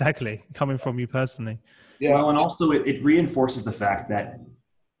 exactly. Coming from you personally. Yeah. Well, and also it reinforces the fact that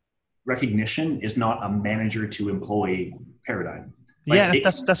recognition is not a manager to employee paradigm. Yeah,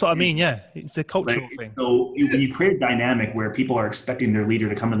 that's what I mean. Yeah, it's a cultural thing. So when you create a dynamic where people are expecting their leader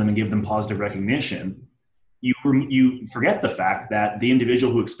to come to them and give them positive recognition, you forget the fact that the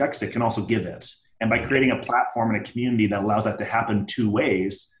individual who expects it can also give it. And by creating a platform and a community that allows that to happen two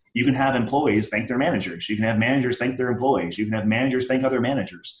ways, you can have employees thank their managers. You can have managers thank their employees. You can have managers thank other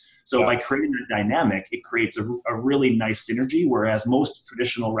managers. So by creating that dynamic, it creates a really nice synergy, whereas most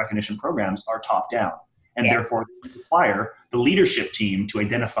traditional recognition programs are top-down. And therefore require the leadership team to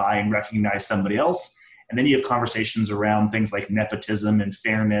identify and recognize somebody else. And then you have conversations around things like nepotism and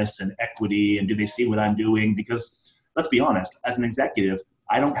fairness and equity. And do they see what I'm doing? Because let's be honest, as an executive,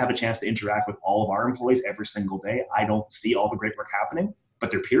 I don't have a chance to interact with all of our employees every single day. I don't see all the great work happening, but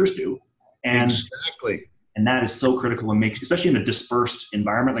their peers do. And exactly. And that is so critical and makes, especially in a dispersed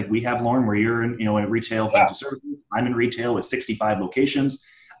environment like we have, Lorne, where you're in, in retail financial services. I'm in retail with 65 locations.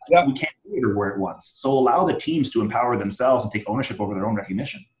 Yeah. We can't do it everywhere at once. So allow the teams to empower themselves and take ownership over their own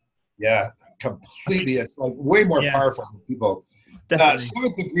recognition. Yeah, completely. It's like way more powerful than people.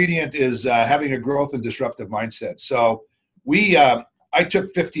 Seventh ingredient is having a growth and disruptive mindset. So I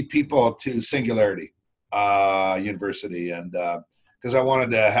took 50 people to Singularity University, and because I wanted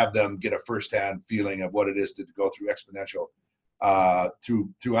to have them get a firsthand feeling of what it is to go through exponential,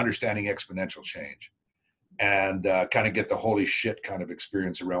 through understanding exponential change. And kind of get the holy shit kind of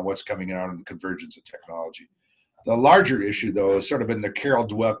experience around what's coming out of the convergence of technology. The larger issue, though, is sort of in the Carol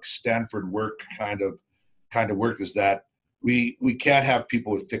Dweck Stanford work kind of work, is that we can't have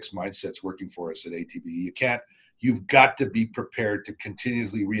people with fixed mindsets working for us at ATB. You've got to be prepared to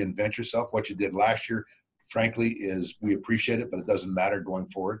continually reinvent yourself. What you did last year, frankly, is we appreciate it, but it doesn't matter going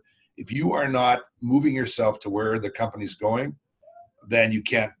forward. If you are not moving yourself to where the company's going, then you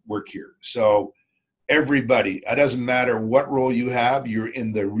can't work here. So everybody, it doesn't matter what role you have, you're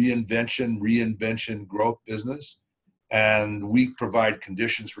in the reinvention growth business, and we provide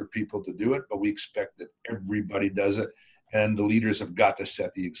conditions for people to do it, but we expect that everybody does it, and the leaders have got to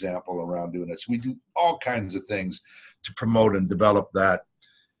set the example around doing it. So we do all kinds of things to promote and develop that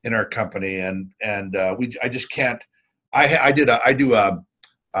in our company, and I just can't. I do a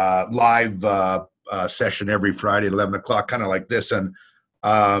live session every Friday at 11 o'clock, kind of like this, and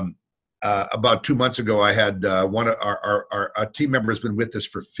about 2 months ago, I had one of our team member has been with us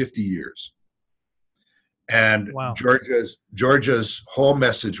for 50 years. And wow. Georgia's whole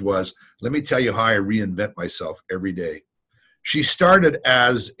message was, let me tell you how I reinvent myself every day. She started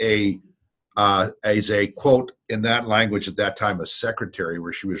as a quote in that language at that time, a secretary,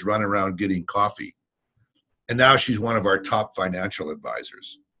 where she was running around getting coffee. And now she's one of our top financial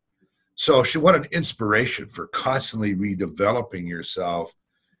advisors. So what an inspiration for constantly redeveloping yourself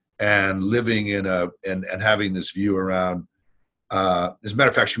and living in and having this view around. As a matter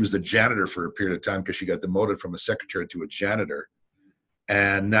of fact, she was the janitor for a period of time because she got demoted from a secretary to a janitor.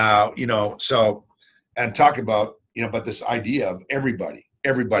 And now, and talk about, but this idea of everybody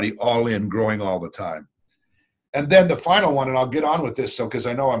all in, growing all the time. And then the final one, and I'll get on with this, because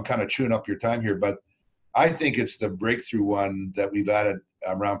I know I'm kind of chewing up your time here, but I think it's the breakthrough one that we've added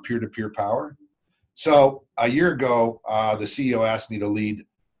around peer-to-peer power. So a year ago, the CEO asked me to lead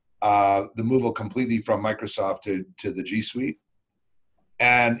the move completely from Microsoft to the G Suite.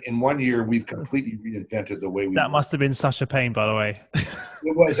 And in 1 year, we've completely reinvented the way we That must have been such a pain, by the way.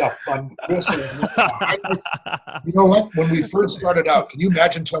 It was a fun, Chris. You know what? When we first started out, can you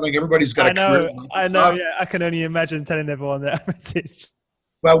imagine telling everybody's got a career? I know, yeah. I can only imagine telling everyone that message.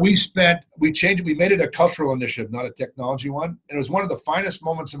 Well, we changed it. We made it a cultural initiative, not a technology one. And it was one of the finest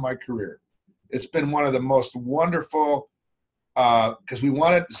moments in my career. It's been one of the most wonderful, because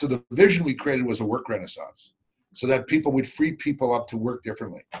so the vision we created was a work renaissance, so that would free people up to work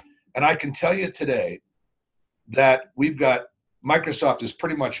differently. And I can tell you today that we've got, Microsoft is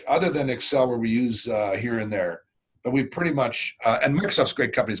pretty much, other than Excel where we use here and there, but we pretty much, and Microsoft's a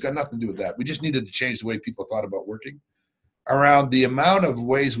great company, it's got nothing to do with that. We just needed to change the way people thought about working around the amount of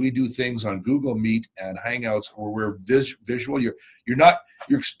ways we do things on Google Meet and Hangouts where we're visual. You're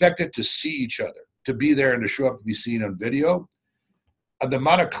expected to see each other, to be there and to show up to be seen on video. The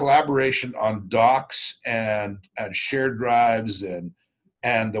amount of collaboration on docs and shared drives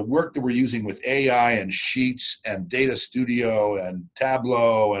and the work that we're using with AI and Sheets and Data Studio and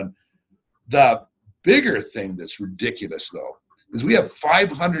Tableau, and the bigger thing that's ridiculous, though, is we have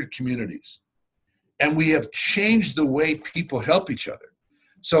 500 communities, and we have changed the way people help each other.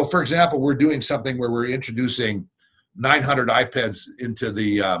 So, for example, we're doing something where we're introducing 900 iPads into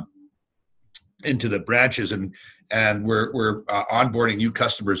the branches, and we're onboarding new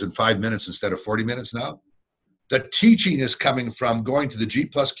customers in 5 minutes instead of 40 minutes now. The teaching is coming from going to the G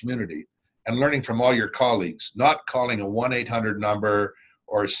Plus community and learning from all your colleagues, not calling a 1-800 number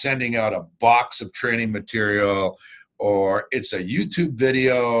or sending out a box of training material, or it's a YouTube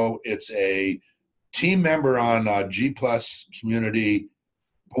video, it's a team member on G Plus community.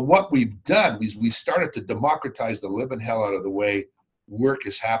 But what we've done is we started to democratize the living hell out of the way work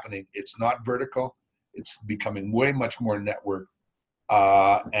is happening. It's not vertical. It's becoming way much more network.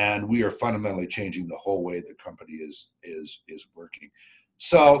 And we are fundamentally changing the whole way the company is working.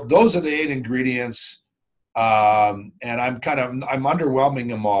 So those are the 8 ingredients. And I'm underwhelming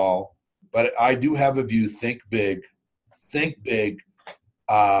them all, but I do have a view: think big,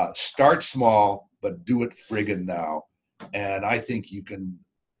 start small, but do it friggin' now. And I think you can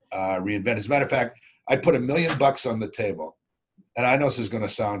reinvent. As a matter of fact, I put $1 million on the table. And I know this is going to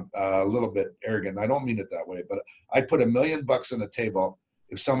sound a little bit arrogant. I don't mean it that way, but I'd put $1 million on the table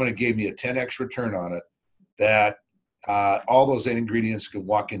if someone had gave me a 10x return on it, that all those 8 ingredients could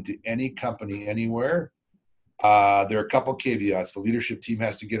walk into any company anywhere. There are a couple caveats. The leadership team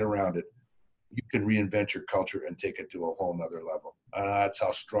has to get around it. You can reinvent your culture and take it to a whole nother level. That's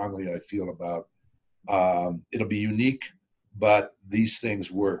how strongly I feel about it'll be unique, but these things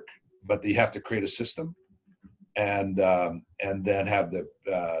work. But you have to create a system, and then have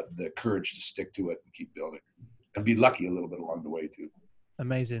the courage to stick to it and keep building, and be lucky a little bit along the way too.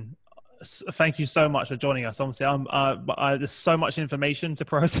 Amazing. Thank you so much for joining us. Obviously, there's so much information to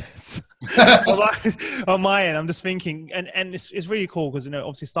process on my end. I'm just thinking, and it's really cool because,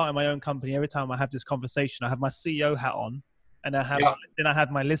 obviously starting my own company, every time I have this conversation, I have my CEO hat on, and I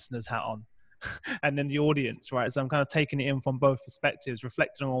have my listeners hat on, and then the audience, right? So I'm kind of taking it in from both perspectives,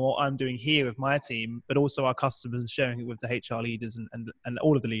 reflecting on what I'm doing here with my team, but also our customers, and sharing it with the HR leaders and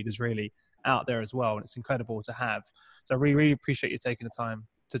all of the leaders really out there as well. And it's incredible to have. So I really, really appreciate you taking the time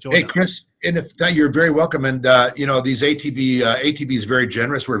to join us. Hey, Chris, and you're very welcome. And these ATB is very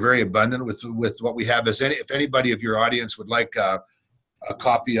generous. We're very abundant with what we have. If anybody of your audience would like a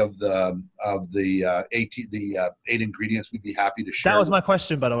copy of the 8 ingredients, we'd be happy to share. That was my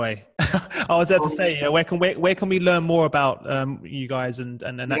question, by the way. I was there to say, where can we learn more about you guys and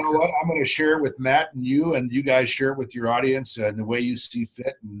you know what? I'm going to share it with Matt and you guys share it with your audience and the way you see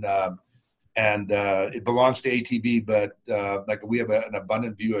fit. And it belongs to ATB, but we have an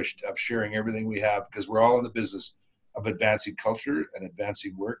abundant view of sharing everything we have, because we're all in the business of advancing culture and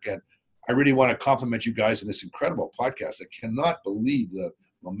advancing work. And I really want to compliment you guys in this incredible podcast. I cannot believe the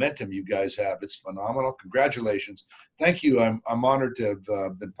momentum you guys have. It's phenomenal. Congratulations. Thank you. I'm honored to have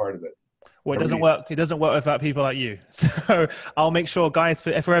been part of it. Well, it doesn't work. It doesn't work without people like you. So I'll make sure, guys,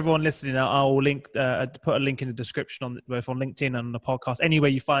 for everyone listening, I'll link, put a link in the description both on LinkedIn and on the podcast. Anywhere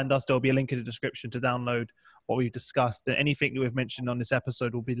you find us, there'll be a link in the description to download what we've discussed. And anything that we've mentioned on this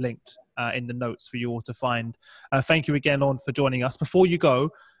episode will be linked in the notes for you all to find. Thank you again, Lorne, for joining us. Before you go,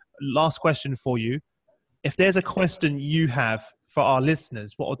 last question for you. If there's a question you have for our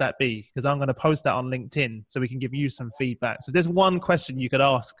listeners, what would that be? Because I'm going to post that on LinkedIn so we can give you some feedback. So if there's one question you could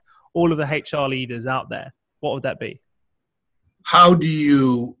ask all of the HR leaders out there, what would that be? How do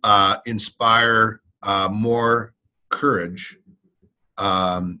you inspire more courage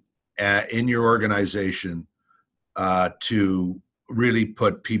in your organization to really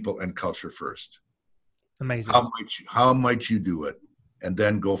put people and culture first? Amazing. How might you do it? And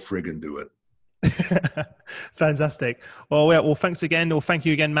then go friggin' do it. Fantastic. Well, thanks again. Well, thank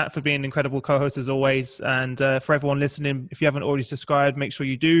you again, Matt, for being an incredible co-host as always. And for everyone listening, if you haven't already subscribed, make sure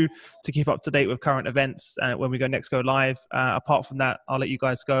you do, to keep up to date with current events when we next go live. Apart from that, I'll let you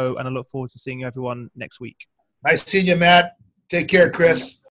guys go, and I look forward to seeing everyone next week. Nice seeing you, Matt. Take care, Chris.